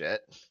stupid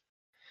shit.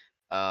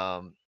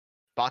 Um,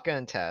 Baka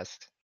and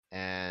Test,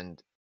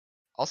 and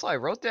also I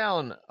wrote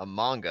down a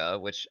manga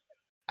which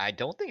I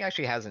don't think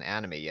actually has an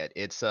anime yet.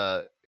 It's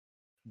Goku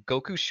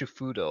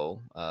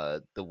Shufudo,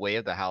 The Way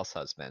of the House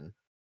Husband.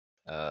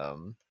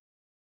 Um,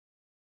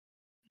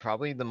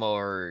 Probably the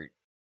more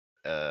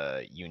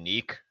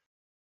unique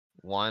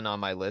one on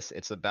my list.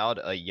 It's about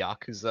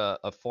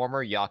a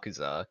former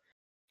yakuza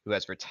who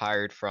has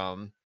retired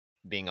from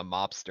being a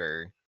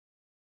mobster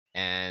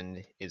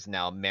and is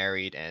now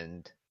married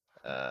and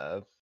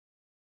uh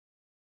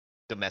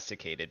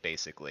domesticated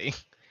basically,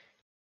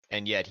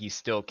 and yet he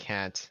still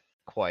can't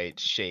quite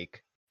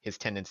shake his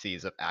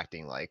tendencies of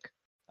acting like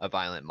a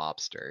violent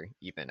mobster,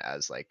 even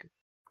as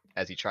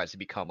he tries to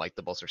become like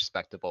the most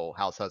respectable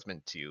house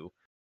husband to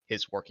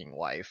his working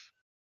wife.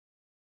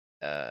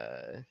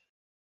 Uh,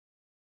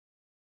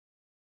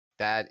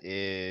 that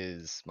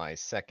is my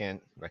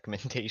second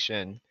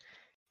recommendation.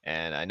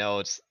 And I know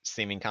it's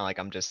seeming kind of like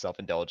I'm just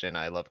self-indulgent.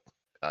 I love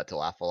to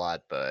laugh a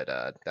lot, but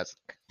that's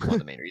one of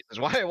the main reasons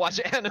why I watch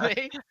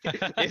anime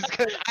is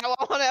because I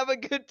want to have a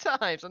good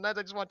time. Sometimes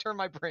I just want to turn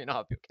my brain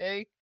off.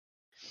 Okay?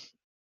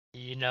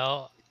 You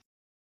know,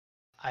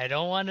 I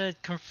don't want to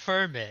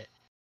confirm it,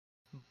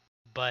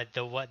 but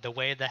the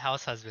way the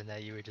house husband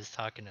that you were just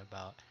talking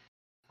about,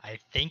 I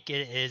think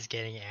it is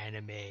getting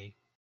anime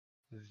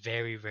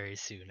very, very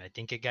soon. I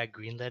think it got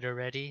greenlit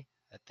already.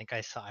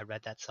 I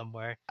read that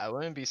somewhere. I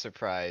wouldn't be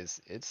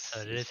surprised.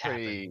 So it is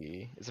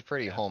happening. It's a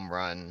pretty Yeah. home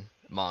run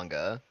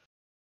manga.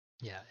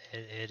 Yeah,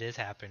 it is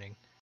happening.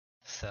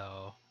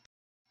 So,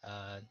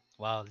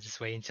 well, just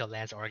wait until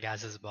Lance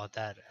orgasms about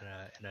that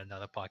in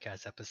another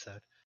podcast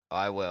episode.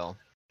 I will.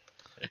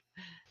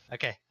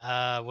 Okay,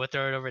 we'll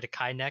throw it over to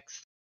Kai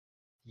next.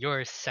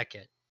 Your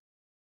second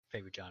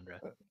favorite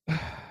genre.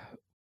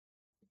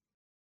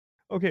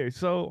 Okay,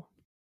 so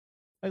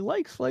I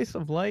like slice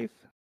of life,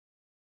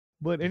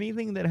 but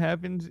anything that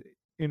happens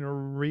in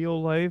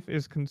real life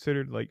is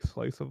considered like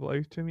slice of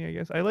life to me, I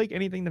guess. I like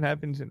anything that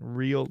happens in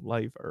real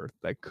life Earth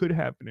that could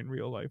happen in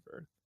real life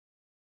Earth.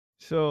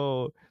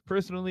 So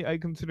personally, I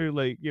consider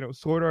like,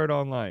 Sword Art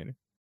Online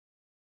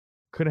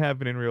could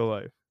happen in real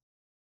life.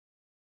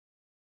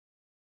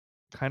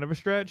 Kind of a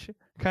stretch.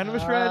 Kind of a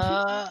stretch.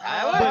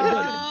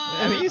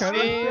 Have you kind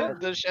of a seen stretch.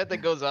 the shit that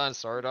goes on in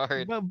Sword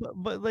Art?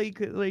 But like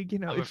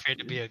I'm it's afraid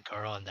to be a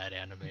girl in that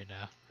anime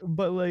now.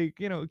 but like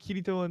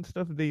Kirito and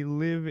stuff, they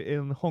live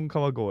in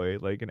Honkawagoe,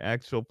 like an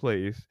actual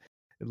place.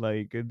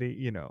 Like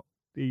they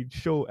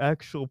show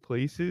actual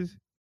places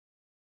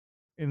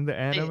in the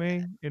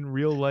anime in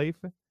real life,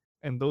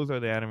 and those are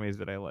the animes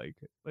that I like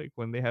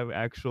when they have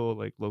actual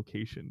like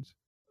locations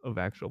of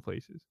actual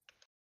places.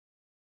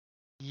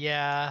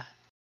 Yeah,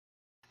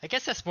 I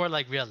guess that's more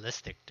like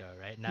realistic though,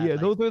 right? Not Yeah,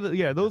 like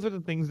those are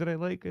the things that I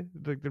like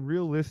the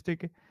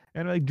realistic,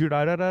 and like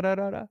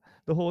the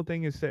whole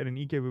thing is set in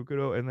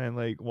Ikebukuro, and then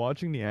like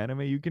watching the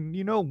anime, you can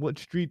what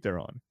street they're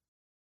on,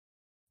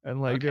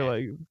 and like they're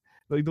okay,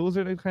 like those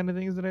are the kind of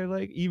things that I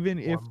like, even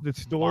if more the modern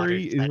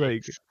story is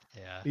like settings.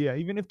 Yeah. yeah,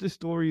 even if the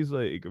story is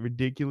like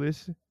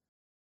ridiculous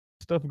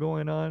stuff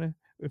going on,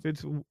 if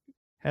it's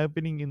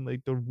happening in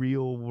like the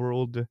real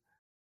world,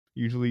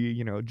 usually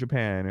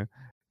Japan,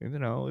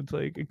 it's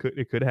like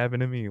it could happen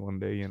to me one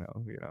day,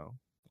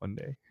 one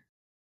day.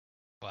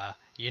 Wow.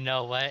 You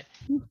know what?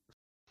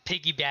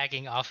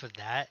 Piggybacking off of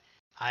that,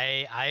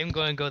 I am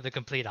going to go the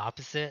complete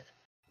opposite.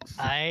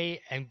 I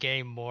am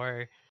getting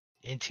more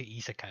into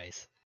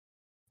isekais.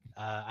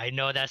 I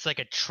know that's like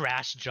a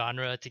trash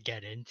genre to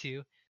get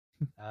into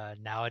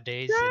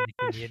nowadays in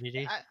the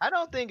community. I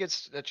don't think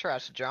it's a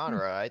trash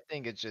genre. I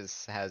think it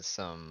just has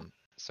some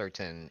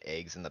certain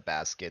eggs in the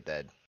basket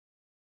that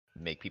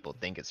make people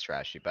think it's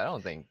trashy, but I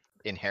don't think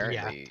Yeah,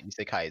 inherently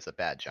isekai is a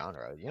bad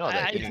genre. You know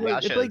that I, It's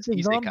Inuyasha like is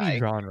the zombie isekai.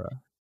 genre.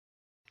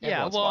 yeah.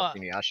 Everyone's watched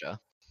Well, Inuyasha.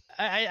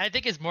 I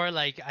think it's more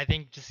like I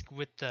think just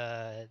with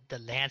the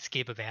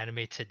landscape of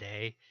anime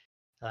today,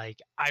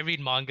 like I read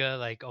manga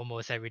like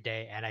almost every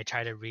day, and I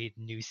try to read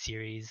new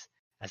series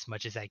as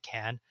much as I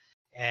can.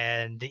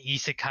 And the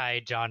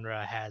isekai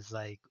genre has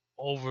like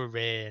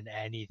overridden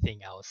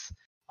anything else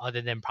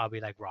other than probably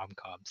like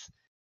rom-coms.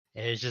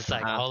 It's just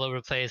like Uh-huh. all over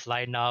the place,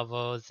 light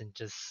novels and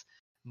just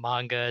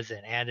mangas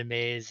and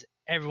animes.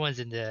 Everyone's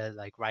into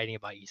like writing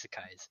about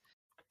isekais,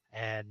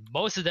 and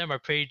most of them are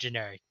pretty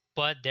generic.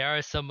 But there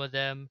are some of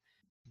them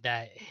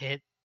that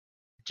hit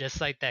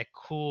just like that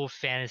cool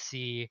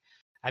fantasy.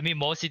 I mean,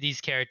 most of these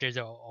characters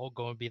are all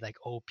going to be like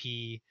OP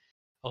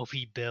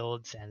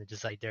builds, and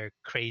just like they're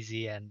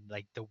crazy, and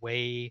like the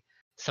way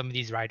some of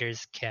these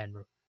writers can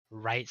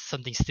write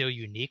something still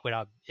unique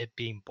without it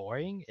being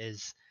boring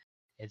is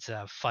it's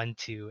fun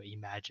to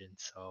imagine.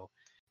 So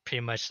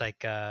pretty much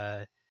like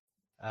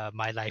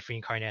My Life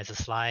Reincarnated as a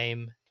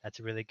Slime. That's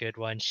a really good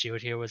one.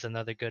 Shield Hero was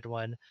another good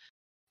one.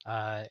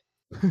 Uh,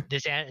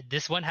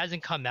 this one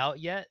hasn't come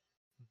out yet,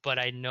 but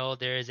I know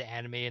there is an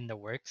anime in the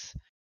works.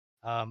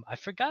 I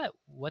forgot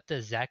what the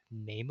exact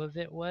name of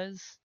it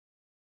was.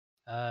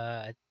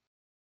 Uh,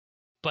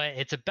 but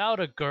it's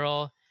about a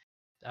girl.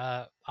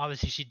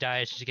 Obviously she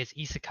dies. She gets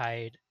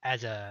isekai'd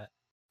as a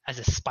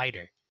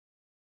spider,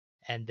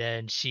 and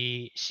then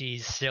she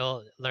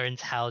still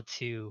learns how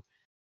to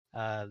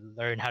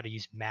learn how to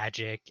use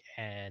magic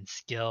and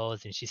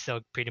skills, and she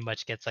still pretty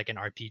much gets like an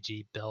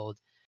RPG build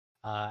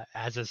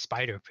as a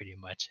spider, pretty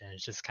much, and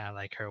it's just kind of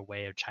like her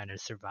way of trying to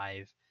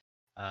survive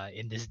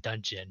in this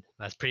dungeon.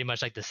 That's pretty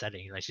much like the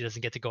setting. Like she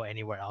doesn't get to go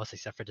anywhere else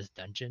except for this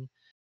dungeon.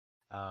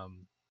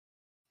 Um,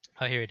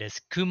 oh, here it is.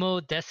 Kumo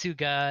desu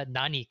ga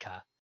nani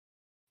ka.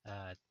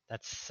 Uh,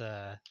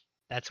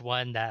 that's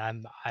one that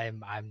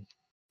I'm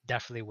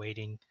definitely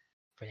waiting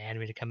for the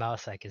anime to come out,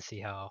 so I can see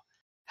how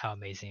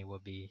amazing it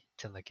would be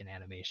to look in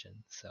animation.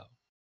 So,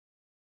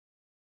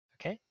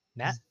 okay,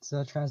 Matt, Does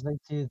that translate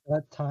to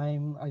that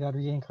time I got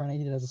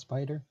reincarnated as a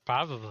spider?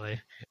 probably.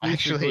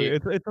 Basically, Actually,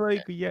 it's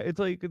like it's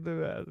like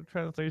the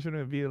translation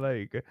would be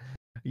like,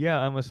 yeah,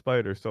 I'm a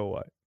spider, so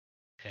what?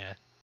 Yeah.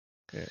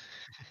 Yeah.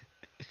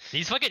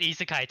 These fucking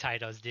isekai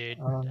titles, dude.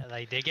 Um,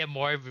 Like they get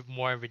more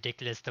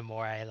ridiculous the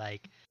more I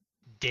like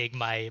dig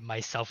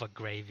myself a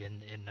grave in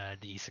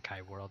the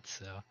isekai world.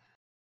 So,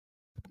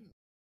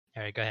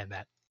 all right, go ahead,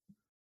 Matt.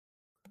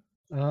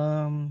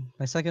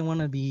 my second one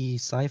would be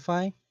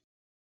sci-fi,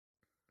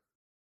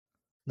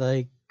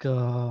 like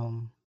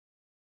Cowboy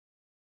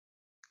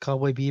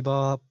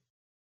Bebop,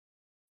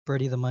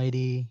 Birdie the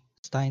Mighty,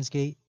 Steins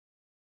Gate.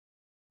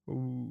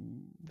 Ooh.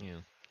 yeah,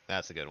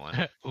 that's a good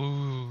one.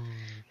 Ooh,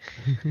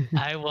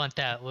 I want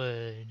that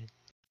one.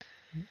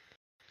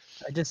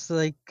 I just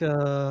like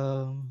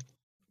I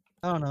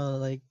don't know,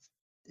 like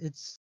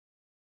it's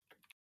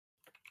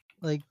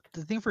like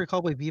the thing for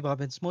Cowboy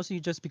Bebop. It's mostly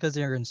just because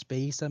they're in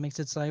space that makes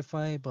it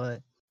sci-fi,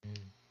 but Mm.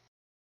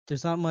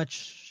 there's not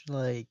much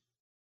like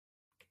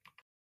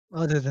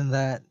other than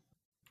that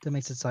that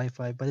makes it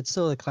sci-fi. But it's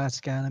still a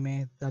classic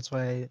anime. That's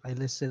why I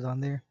listed it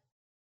on there.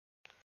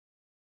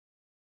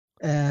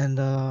 And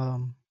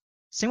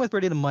same with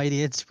Birdie the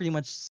Mighty. It's pretty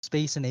much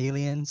space and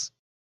aliens,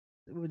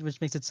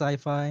 which makes it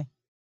sci-fi.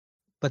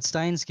 But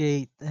Steins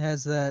Gate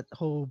has that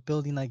whole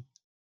building like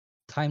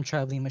time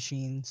traveling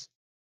machines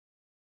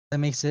that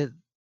makes it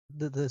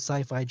the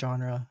sci-fi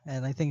genre.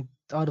 And I think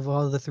out of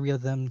all the three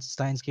of them,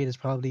 Steins Gate is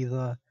probably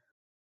the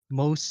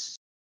most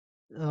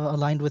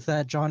aligned with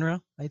that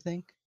genre, I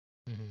think.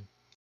 Mhm.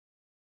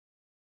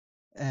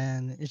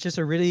 And it's just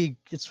a really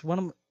it's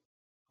one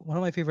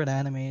of my favorite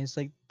animes.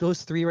 Like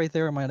those three right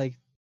there are my like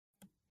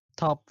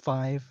top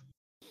 5.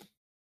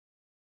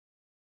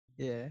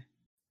 Yeah.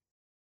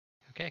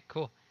 Okay,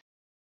 cool.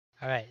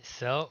 All right,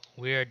 so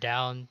we are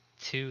down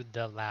to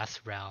the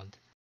last round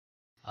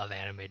of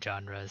anime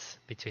genres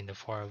between the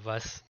four of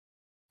us.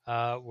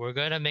 We're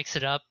gonna mix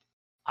it up.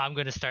 I'm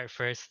gonna start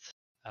first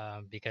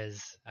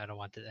because I don't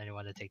want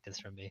anyone to take this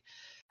from me.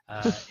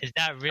 It's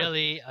not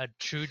really a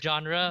true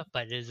genre,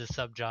 but it is a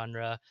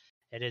subgenre.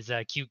 It is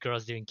cute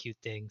girls doing cute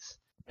things.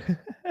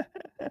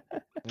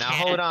 Now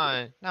Can't hold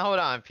on. Now hold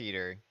on,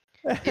 Peter.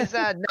 Is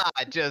that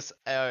not just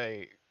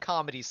a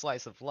comedy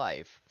slice of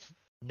life?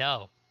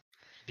 no,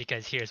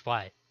 because here's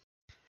why.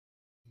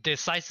 The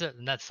slice of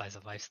not slice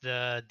of life.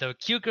 The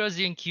cute girls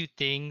doing cute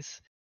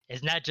things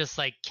is not just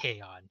like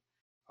K-On!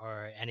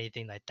 Or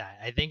anything like that.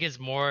 I think it's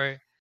more.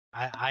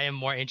 I am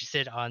more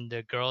interested on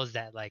the girls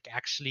that like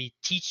actually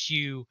teach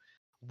you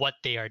what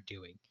they are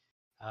doing.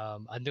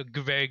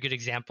 Very good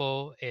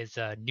example is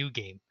a New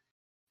Game.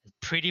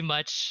 Pretty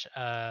much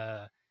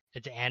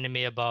it's an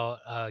anime about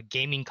a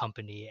gaming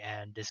company,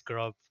 and this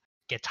girl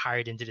gets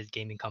hired into this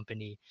gaming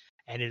company,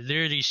 and it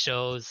literally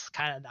shows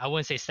kind of, I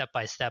wouldn't say step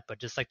by step, but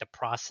just like the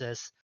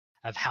process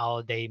of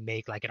how they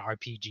make like an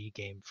RPG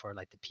game for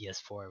like the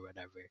PS4 or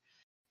whatever.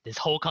 This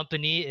whole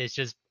company is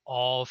just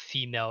all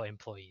female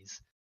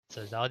employees, so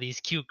there's all these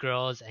cute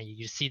girls, and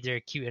you see their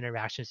cute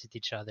interactions with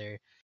each other,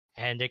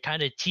 and they're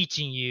kind of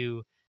teaching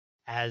you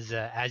as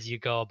you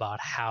go about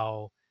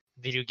how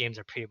video games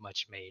are pretty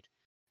much made.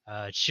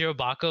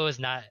 Shirobako is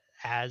not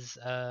as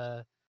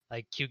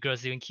like cute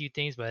girls doing cute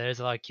things, but there's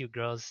a lot of cute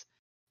girls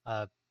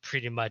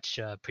pretty much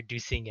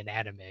producing an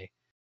anime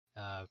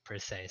per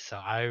se. So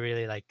I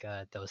really like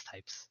those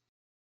types.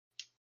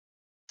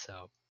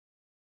 So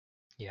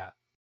yeah.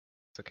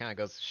 So it kind of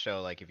goes to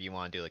show, like, if you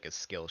want to do like a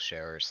skill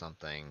share or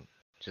something,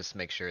 just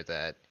make sure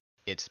that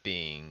it's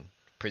being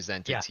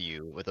presented Yeah. to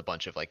you with a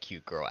bunch of like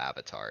cute girl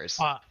avatars.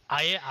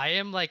 I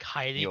am like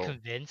highly You'll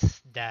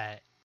convinced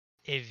that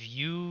if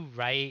you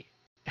write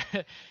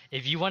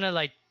if you want to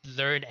like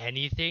learn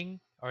anything,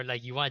 or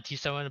like you want to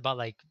teach someone about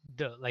like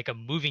a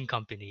moving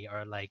company,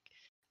 or like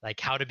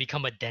how to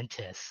become a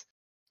dentist,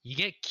 you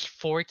get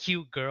four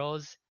cute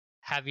girls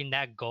having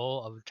that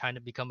goal of trying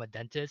to become a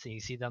dentist, and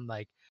you see them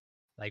like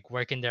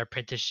working their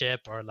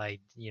apprenticeship, or like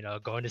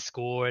going to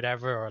school or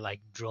whatever, or like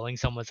drilling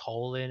someone's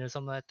hole in or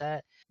something like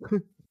that.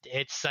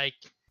 It's like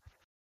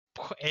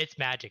it's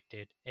magic,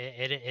 dude.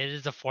 It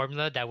is a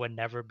formula that would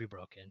never be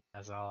broken.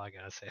 That's all I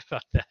gotta say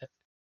about that.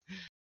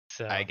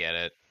 I So get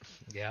it.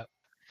 yeah,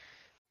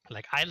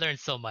 like I learned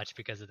so much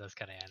because of those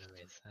kind of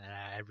animes, and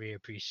I really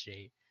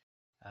appreciate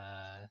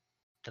uh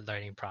the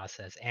learning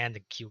process and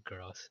the cute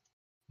girls,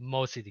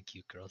 mostly the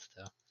cute girls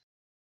though.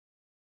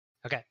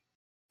 Okay,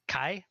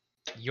 Kai,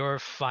 your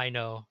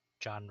final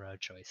genre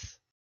choice.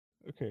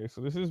 Okay, so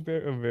this is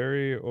a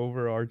very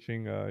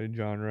overarching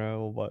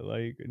genre, but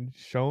like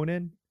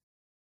shonen,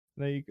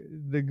 like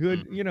the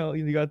good, Mhm.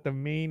 you got the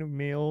main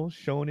male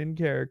shonen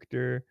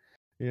character,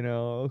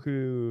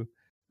 who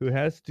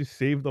has to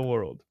save the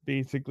world,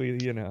 basically,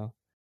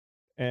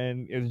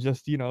 and it's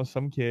just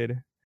some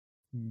kid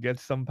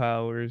gets some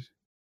powers,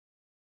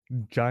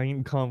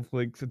 giant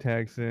conflicts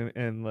attacks him,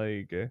 and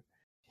like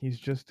he's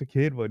just a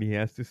kid, but he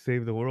has to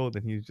save the world,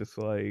 and he's just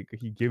like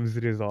he gives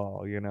it his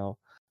all,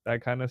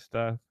 that kind of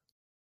stuff.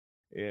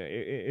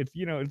 it's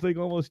it's like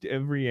almost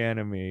every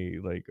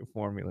anime like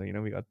formula.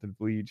 We got the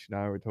Bleach,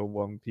 Naruto,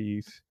 One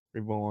Piece,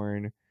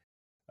 Reborn,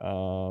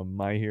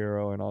 My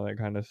Hero, and all that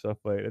kind of stuff.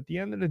 But at the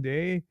end of the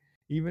day,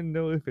 even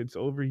though if it's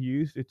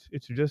overused,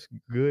 it's just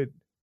good.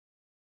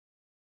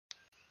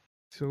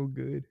 So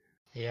good.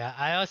 Yeah,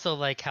 I also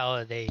like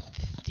how they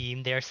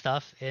theme their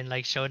stuff in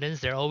like shonens.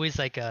 They're always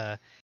like a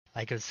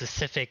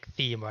specific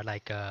theme or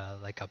like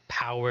a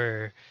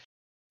power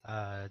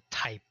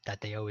type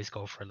that they always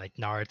go for. Like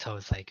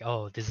Naruto's like,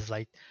 oh, this is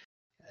like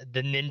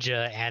the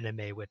ninja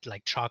anime with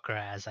like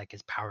chakra as like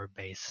his power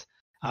base.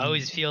 I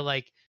always feel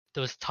like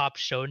those top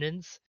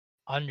shonens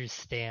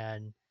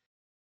understand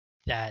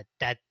that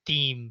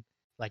theme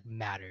like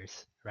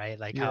matters, right?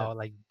 Like Yeah. how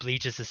like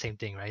Bleach is the same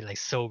thing, right? Like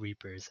Soul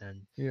Reapers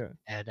Yeah.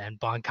 and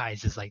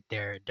Bankai's is like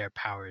their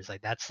powers.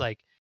 Like that's like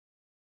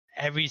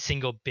every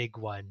single big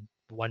one.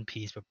 One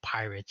Piece with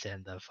pirates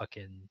and the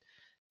fucking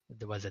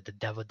was it the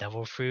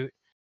devil fruit?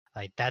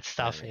 Like that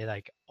stuff Right. it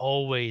like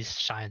always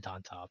shines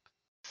on top.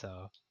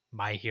 So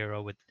My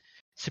Hero with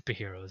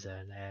superheroes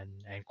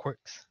and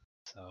quirks.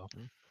 So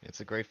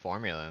It's a great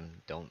formula,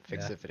 and don't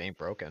fix yeah. it if it ain't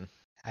broken.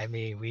 I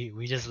mean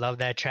we just love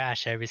that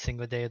trash every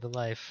single day of the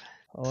life.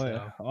 Oh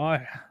yeah. So Oh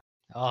yeah.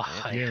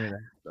 oh Yeah. Give yeah. me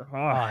that.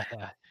 Oh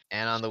yeah.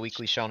 And on the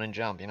weekly Shonen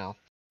Jump,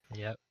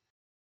 Yep.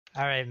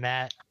 All right,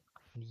 Matt.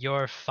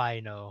 Your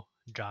final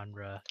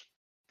genre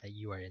that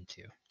you are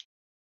into.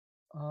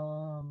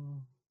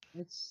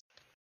 It's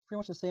pretty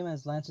much the same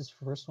as Lance's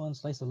first one,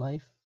 Slice of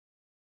Life,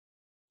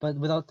 but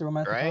without the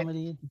romantic Right?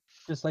 comedy,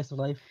 just Slice of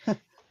Life.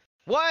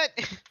 What?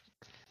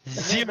 You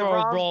need the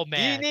Zero You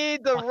romance.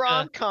 need the Fucker.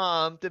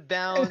 rom-com to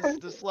balance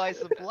the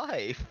slice of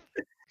life.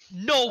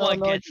 No one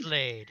no, gets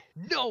laid.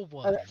 No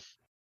one.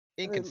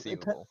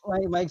 Inconceivable.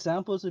 my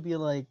examples would be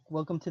like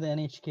Welcome to the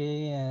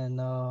NHK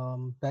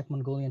and Beck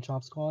Mongolian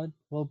Chop Squad.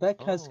 Well,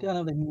 Beck has kind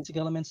Oh. of like music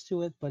elements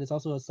to it, but it's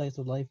also a slice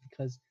of life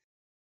because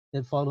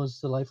it follows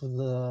the life of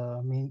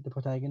the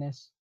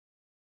protagonist.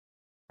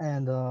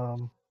 And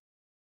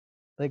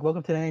like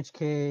Welcome to the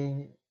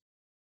NHK,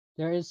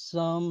 there is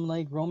some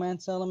like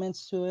romance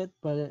elements to it,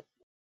 but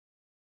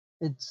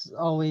it's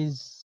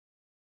always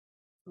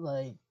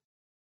like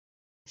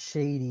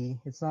shady.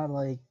 It's not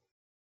like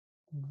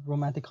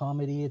romantic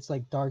comedy. It's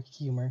like dark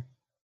humor.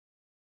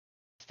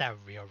 It's that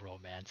real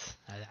romance.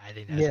 I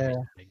think that's what Yeah,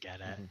 you're trying to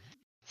get at. Mhm.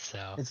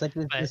 So, it's like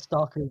the but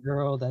stalker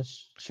girl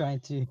that's trying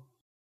to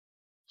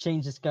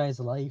change this guy's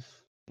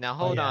life. Now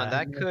By hold on, yeah,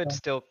 that beating could him.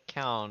 still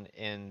count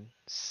in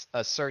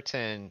a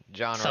certain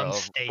genre some of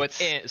states.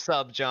 within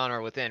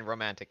subgenre within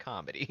romantic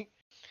comedy.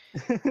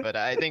 But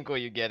I think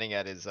what you're getting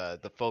at is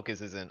the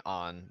focus isn't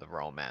on the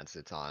romance;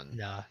 it's on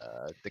No,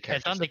 the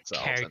it's on characters the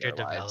themselves and character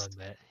their lives.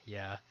 development.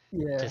 Yeah,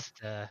 Yeah,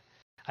 just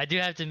I do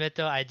have to admit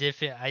though, I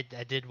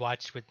did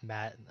watch with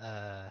Matt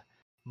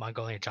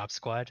Mongolian Chop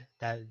Squad.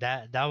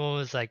 That one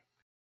was like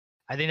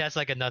I think that's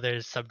like another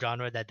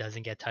subgenre that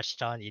doesn't get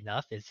touched on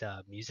enough. Is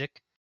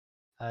music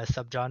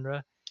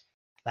subgenre.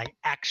 Like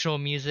actual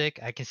music,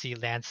 I can see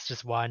Lance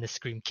just wanting to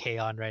scream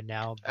K-On right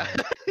now,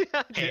 but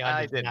K-On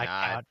I does did not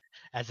not. count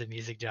as a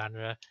music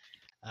genre.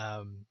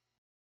 Um,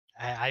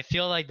 I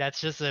feel like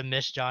that's just a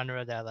niche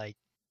genre that like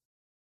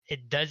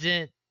it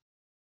doesn't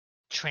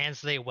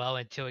translate well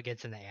until it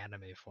gets in the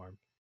anime form.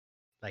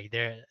 Like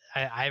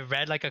I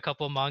read like a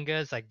couple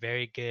mangas, like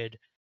very good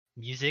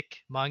music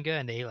manga,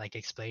 and they like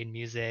explain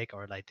music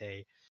or like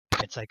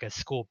it's like a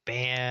school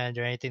band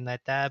or anything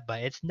like that.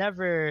 But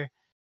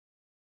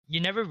you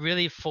never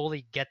really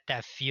fully get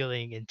that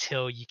feeling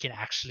until you can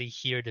actually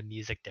hear the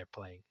music they're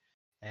playing.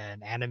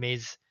 And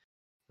animes,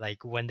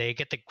 like when they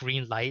get the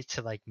green light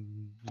to like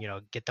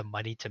get the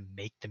money to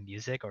make the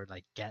music or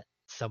like get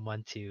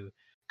someone to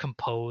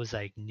compose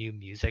like new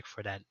music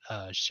for that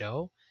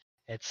show,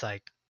 it's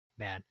like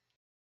man,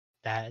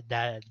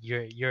 that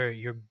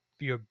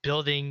you're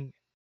building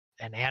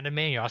an anime.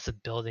 You're also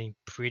building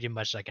pretty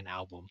much like an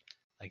album.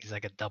 Like it's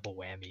like a double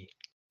whammy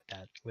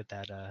with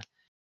that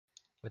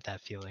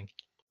feeling.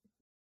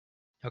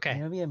 and Okay.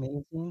 it would be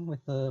amazing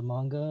with the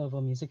manga of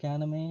a music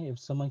anime if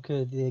someone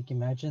could like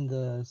imagine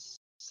the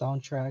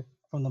soundtrack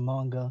from the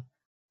manga,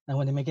 and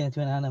when they make it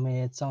into an anime,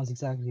 it sounds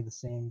exactly the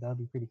same. That would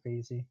be pretty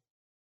crazy.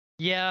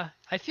 Yeah,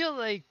 I feel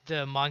like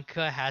the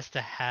manga has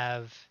to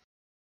have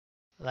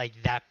like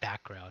that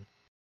background.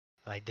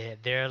 Like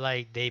they're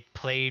like they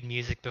played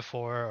music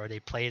before or they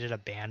played in a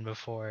band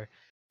before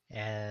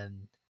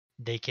and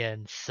they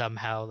can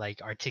somehow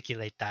like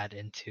articulate that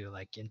into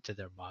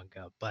their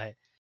manga. But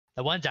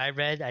the ones I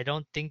read, I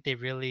don't think they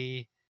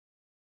really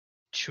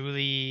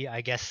truly,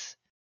 I guess,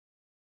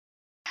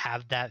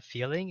 have that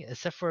feeling,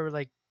 except for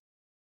like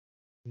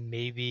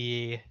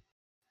maybe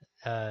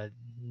uh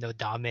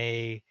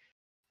Nodame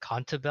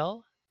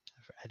Cantabile.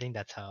 I think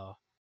that's how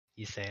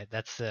you say it.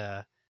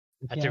 The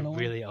That's a piano one.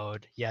 really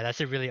old, yeah,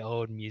 that's a really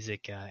old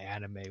music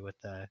anime with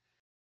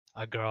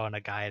a girl and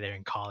a guy. They're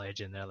in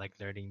college and they're like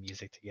learning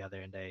music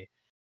together, and they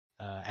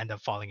end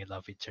up falling in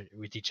love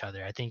with each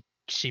other. I think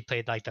she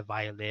played like the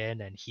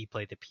violin and he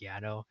played the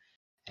piano,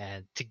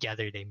 and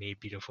together they made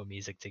beautiful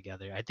music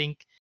together. I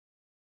think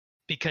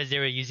because they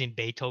were using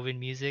Beethoven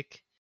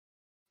music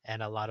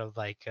and a lot of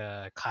like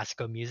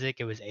classical music,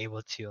 it was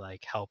able to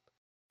like help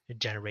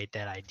generate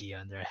that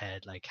idea in their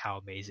head, like how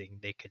amazing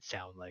they could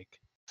sound like.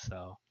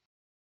 So,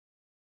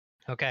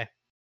 okay,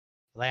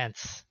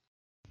 Lance,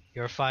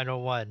 your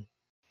final one.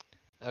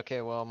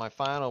 Okay, well, my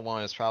final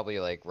one is probably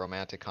like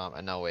romantic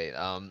No, wait.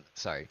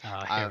 Sorry.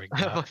 Oh, here we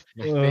go.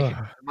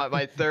 Ugh.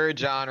 My third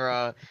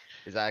genre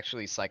is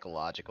actually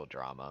psychological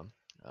drama.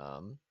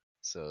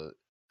 So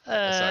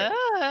sorry.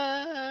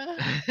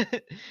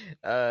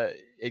 Uh,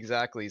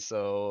 Exactly.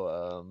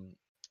 So,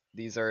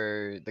 these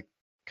are the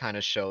kind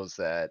of shows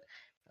that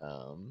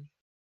um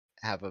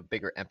have a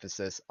bigger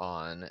emphasis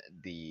on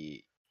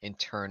the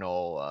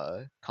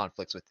internal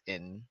conflicts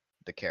within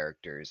the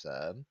characters.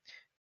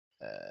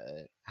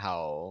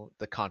 How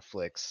the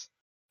conflicts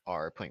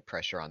are putting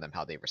pressure on them,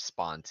 how they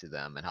respond to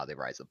them, and how they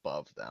rise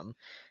above them.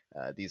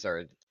 These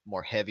are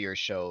more heavier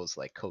shows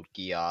like Code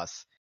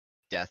Geass,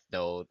 Death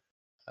Note,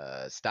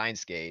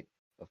 Steins Gate,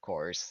 of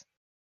course,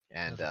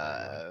 and That's a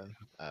good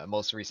one.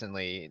 most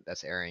recently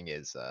that's airing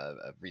is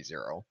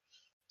ReZero.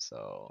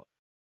 So,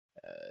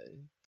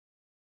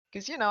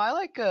 because I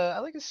like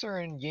a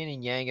certain yin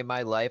and yang in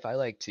my life. I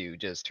like to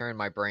just turn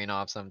my brain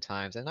off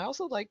sometimes, and I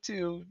also like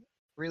to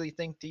really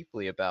think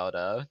deeply about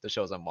the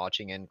shows I'm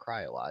watching and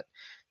cry a lot.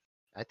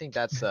 I think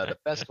that's the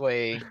best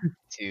way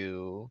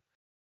to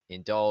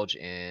indulge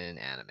in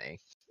anime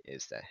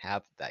is to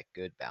have that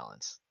good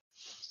balance.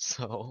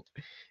 So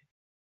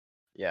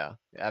yeah,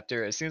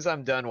 after as soon as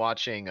I'm done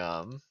watching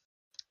uh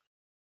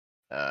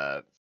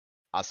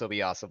Asobi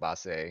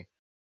Asobase,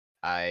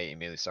 I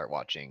immediately start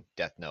watching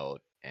Death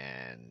Note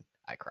and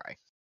I cry.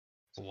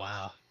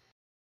 Wow.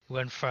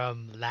 Went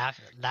from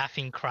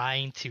laughing,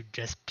 crying to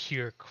just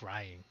pure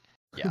crying.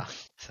 Yeah.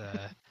 So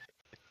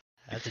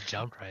that's a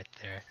jump right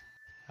there.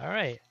 All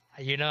right.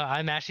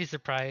 I'm actually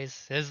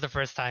surprised. This is the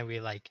first time we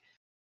like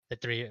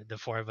the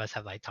four of us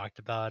have like talked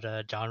about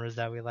genres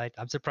that we like.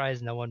 I'm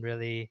surprised no one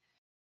really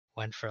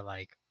went for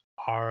like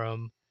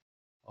harem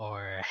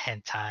or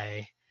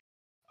hentai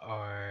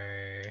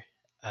or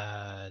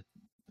uh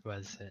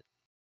was it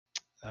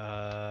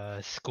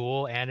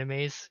school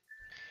animes,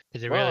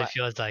 because it really Well,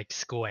 feels like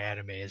school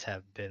animes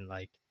have been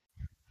like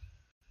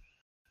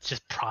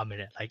just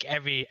prominent. Like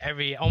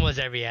almost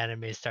every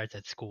anime starts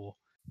at school.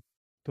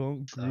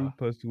 Don't So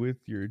group us with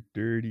your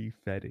dirty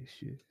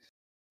fetishes.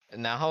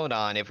 now hold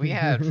on. If we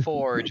had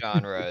four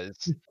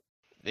genres,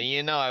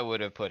 then I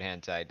would have put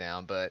hentai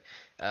down. But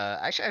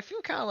actually, I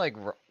feel kind of like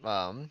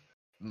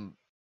m-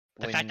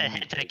 the fact that when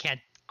hentai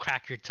can't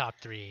crack your top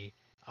three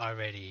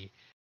already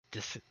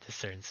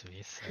discerns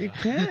me. So It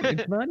can.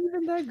 It's not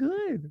even that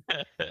good.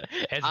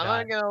 it's I'm not.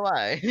 not gonna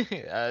lie,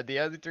 the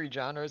other three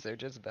genres are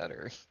just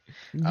better.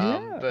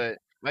 Yeah. But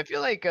I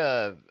feel like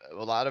a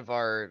lot of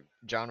our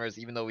genres,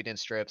 even though we didn't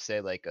straight up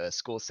say like a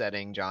school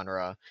setting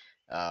genre,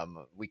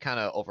 we kind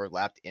of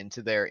overlapped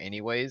into there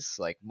anyways.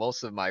 Like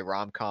most of my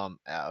rom-com,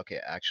 okay,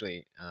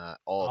 actually,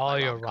 all of my All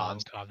your rom-coms,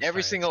 rom-coms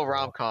every start at single school.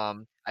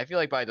 rom-com, I feel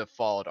like by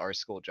default are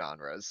school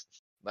genres.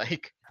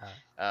 Like, Uh,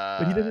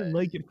 But he uh, doesn't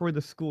like it for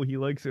the school. He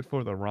likes it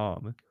for the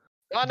ROM.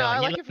 oh no, no, I he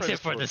like it likes for the it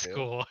for school the too.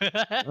 school.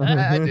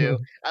 I do.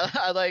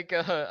 I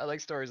like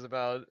stories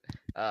about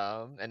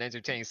an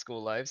entertaining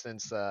school life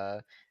since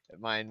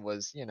mine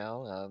was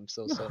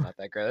so not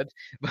that good.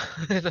 But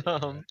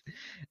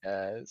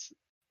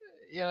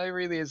it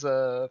really is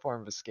a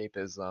form of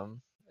escapism.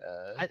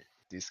 Uh, I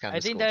these kind I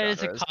of think school that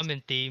is a genres.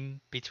 common theme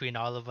between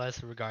all of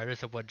us,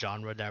 regardless of what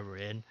genre that we're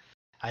in.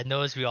 I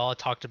noticed we all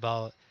talked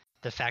about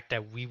the fact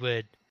that we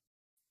would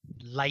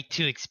like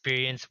to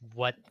experience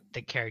what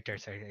the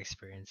characters are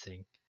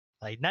experiencing.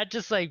 Like not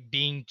just like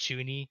being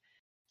chuny,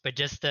 but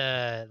just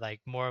the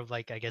like more of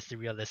like I guess the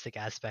realistic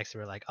aspects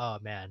were like, oh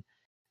man,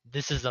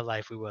 this is the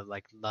life we would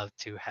like love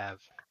to have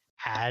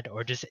had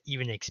or just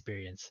even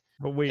experience.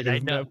 But wait, Because I isn't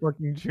know that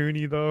fucking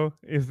Chuny though?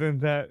 Isn't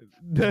that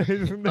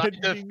isn't By,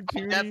 that being by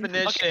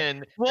Chuny? okay.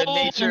 definition, Whoa, the whoa, whoa,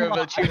 nature of whoa.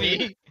 a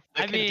tuning, the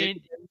I condition.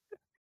 mean,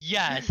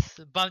 yes,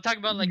 but I'm talking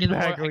about like in a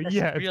more, I Exactly. guess,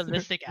 Yes.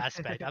 realistic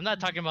aspect. I'm not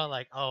talking about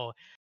like, oh,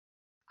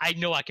 I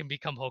know I can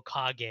become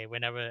Hokage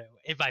whenever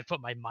if I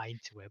put my mind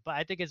to it. But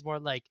I think it's more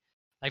like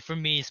for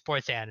me,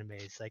 sports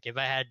animes. Like if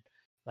I had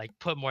like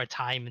put more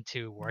time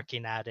into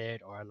working at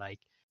it, or like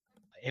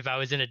if I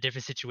was in a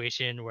different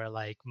situation where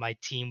like my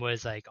team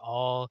was like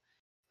all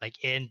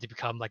like in to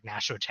become like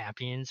national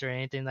champions or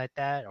anything like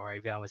that, or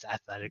if I was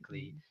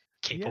athletically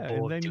Yeah,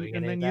 capable of doing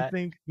and any of then you that.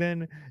 think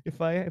then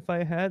if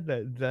I had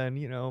that, then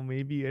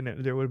maybe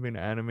there would have been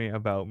anime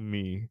about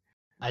me.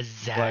 But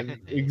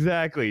Exactly.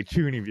 exactly,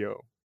 Chuunibyou.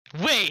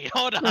 Wait,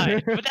 hold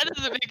on. But that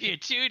doesn't make me a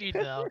cutie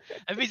though.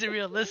 That makes it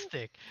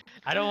realistic.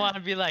 I don't want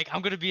to be like,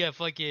 I'm gonna be a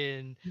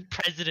fucking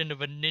president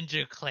of a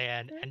ninja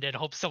clan and then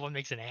hope someone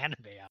makes an anime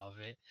out of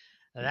it.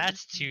 Now,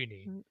 that's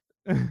tuny.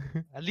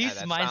 At least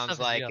That mine sounds stuff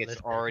is like it's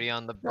realistic. already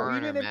on the Now, burner,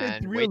 even if it's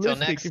man. Wait till realistic,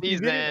 next if you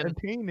didn't season.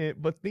 attain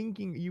it, but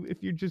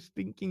if you're just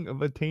thinking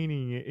of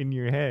attaining it in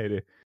your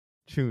head,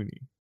 Chuny.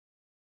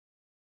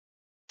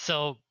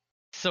 So,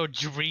 so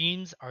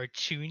dreams are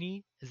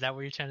tuny. Is that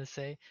what you're trying to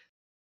say?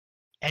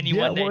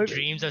 anyone that what-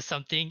 dreams of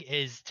something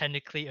is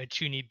technically a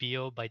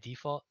Chuunibyou by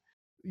default.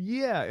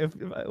 Yeah, if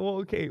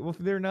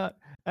they're not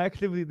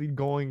actively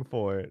going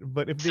for it,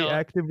 but if they So,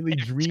 actively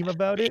if dream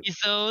about it,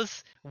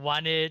 Bezos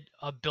wanted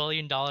 $1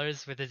 billion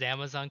with his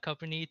Amazon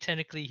company.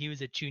 Technically, he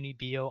was a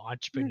Chuunibyou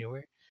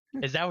entrepreneur.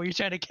 Is that what you're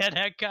trying to get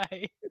at,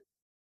 guy?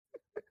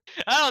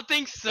 I don't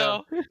think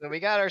so. So we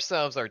got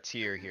ourselves our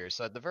tier here.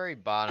 So at the very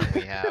bottom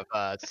we have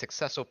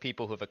successful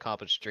people who've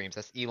accomplished dreams.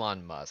 That's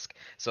Elon Musk.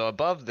 So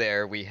above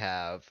there we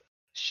have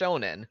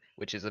Shonen,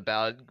 which is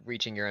about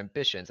reaching your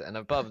ambitions, and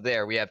above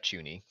there we have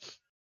Chuuni.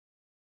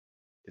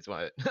 Is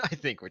what I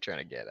think we're trying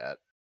to get at.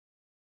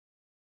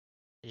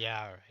 Yeah,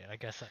 all right.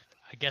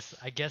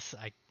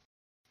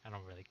 I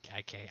don't really.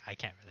 I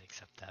can't really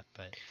accept that,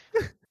 but.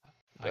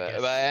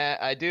 But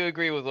I do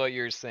agree with what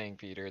you're saying,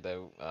 Peter. That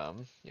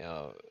you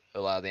know,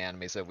 a lot of the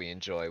animes that we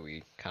enjoy,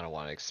 we kind of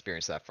want to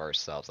experience that for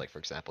ourselves. Like for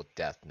example,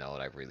 Death Note.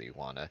 I really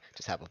want to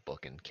just have a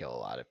book and kill a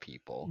lot of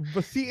people.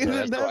 but see, So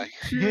isn't that's that why.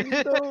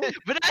 Chuuni though?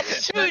 But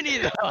that's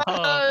Chuuni though.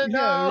 Oh, Yeah,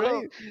 no.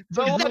 right.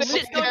 So But what then if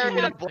shit I don't read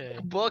a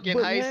happen. book in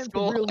But high Lance,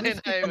 school and I was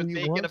realistically,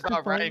 thinking wants to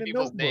about writing find a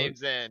people's notebook.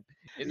 names in?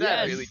 Is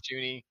that really Yes.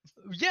 Chuuni?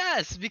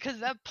 Yes, because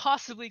that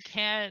possibly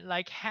can't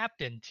like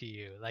happen to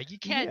you. Like you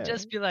can't Yeah.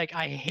 just be like,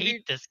 I hate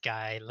Maybe- this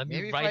guy. Let me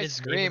Maybe if write I his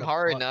name scream in a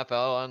hard book." enough,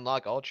 I'll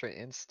unlock Ultra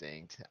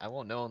Instinct. I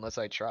won't know unless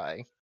I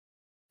try.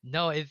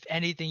 No, if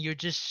anything, you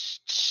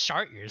just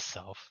shart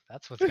yourself.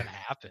 That's what's gonna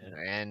happen.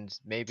 And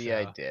maybe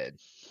I So- did.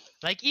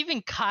 Like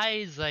even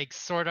Kai's like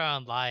Sword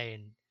Art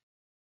Online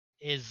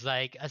is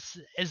like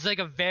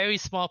a very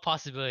small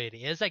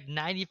possibility. It's like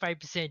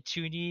 95%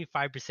 Chuuni,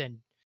 5%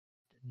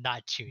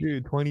 not Chuuni.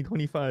 Dude,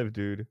 2025,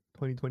 dude.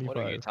 What are you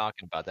 2025.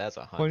 talking about? That's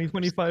 100%.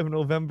 2025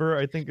 November.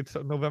 I think it's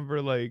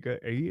November like 8th.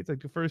 It's like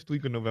the first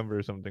week of November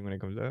or something when it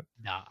comes out.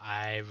 No,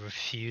 I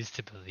refuse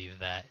to believe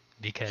that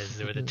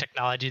because with the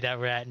technology that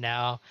we're at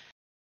now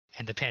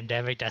and the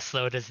pandemic that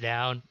slowed us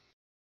down,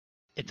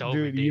 it's over,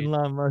 Dude, dude.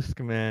 Elon Musk,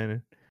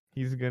 man,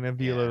 he's gonna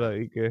be Yeah.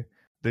 like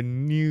the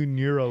new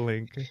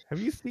Neuralink. Have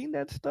you seen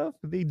that stuff?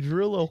 They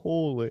drill a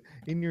hole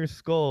in your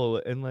skull,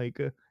 and like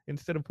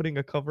instead of putting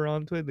a cover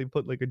onto it, they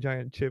put like a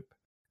giant chip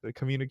that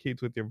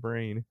communicates with your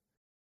brain.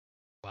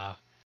 Wow,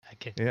 I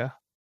can. Yeah,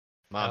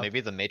 Wow, Nope.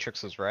 maybe the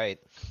Matrix was right.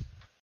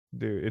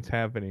 dude, it's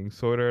happening.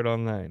 Sword Art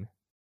Online.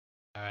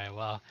 All right,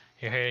 well,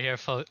 here,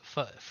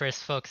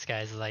 first, folks,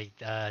 guys. Like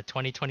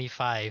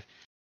 2025,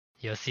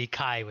 you'll see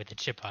Kai with a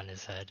chip on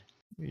his head,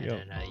 Yep.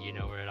 and then you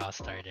know where it all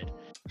started.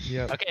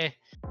 Yep. Okay,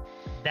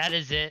 that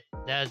is it.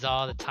 That is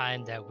all the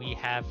time that we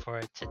have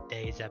for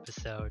today's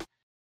episode.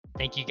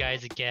 Thank you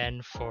guys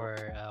again for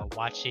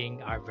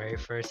watching our very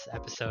first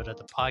episode of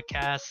the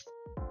podcast.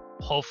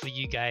 Hopefully,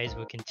 you guys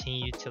will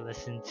continue to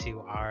listen to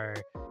our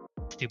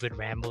stupid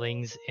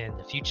ramblings in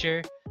the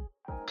future.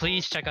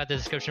 Please check out the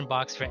description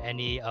box for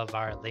any of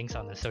our links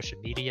on the social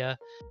media.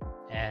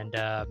 And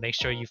make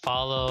sure you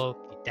follow,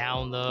 you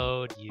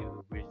download,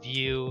 you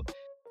review,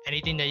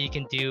 anything that you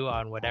can do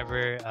on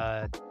whatever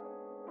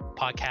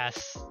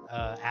podcast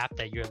app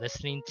that you're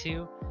listening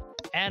to.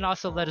 And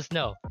also let us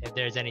know if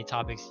there's any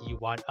topics you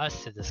want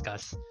us to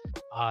discuss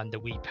on the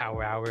Weed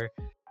Power Hour.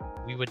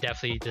 We would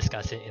definitely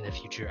discuss it in a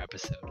future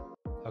episode.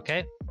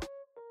 Okay?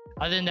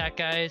 Other than that,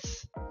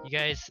 guys, you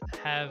guys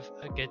have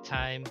a good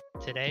time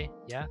today.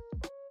 Yeah?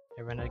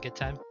 Everyone had a good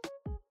time?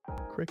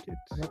 Crickets.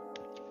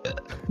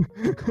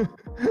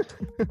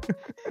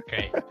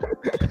 Great.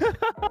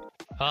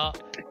 Well,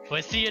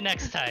 we'll see you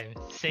next time.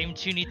 Same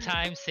Chuuni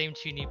time, same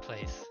Chuuni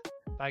place.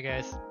 Bye,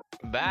 guys.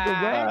 Bye.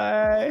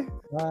 Goodbye.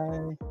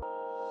 Bye.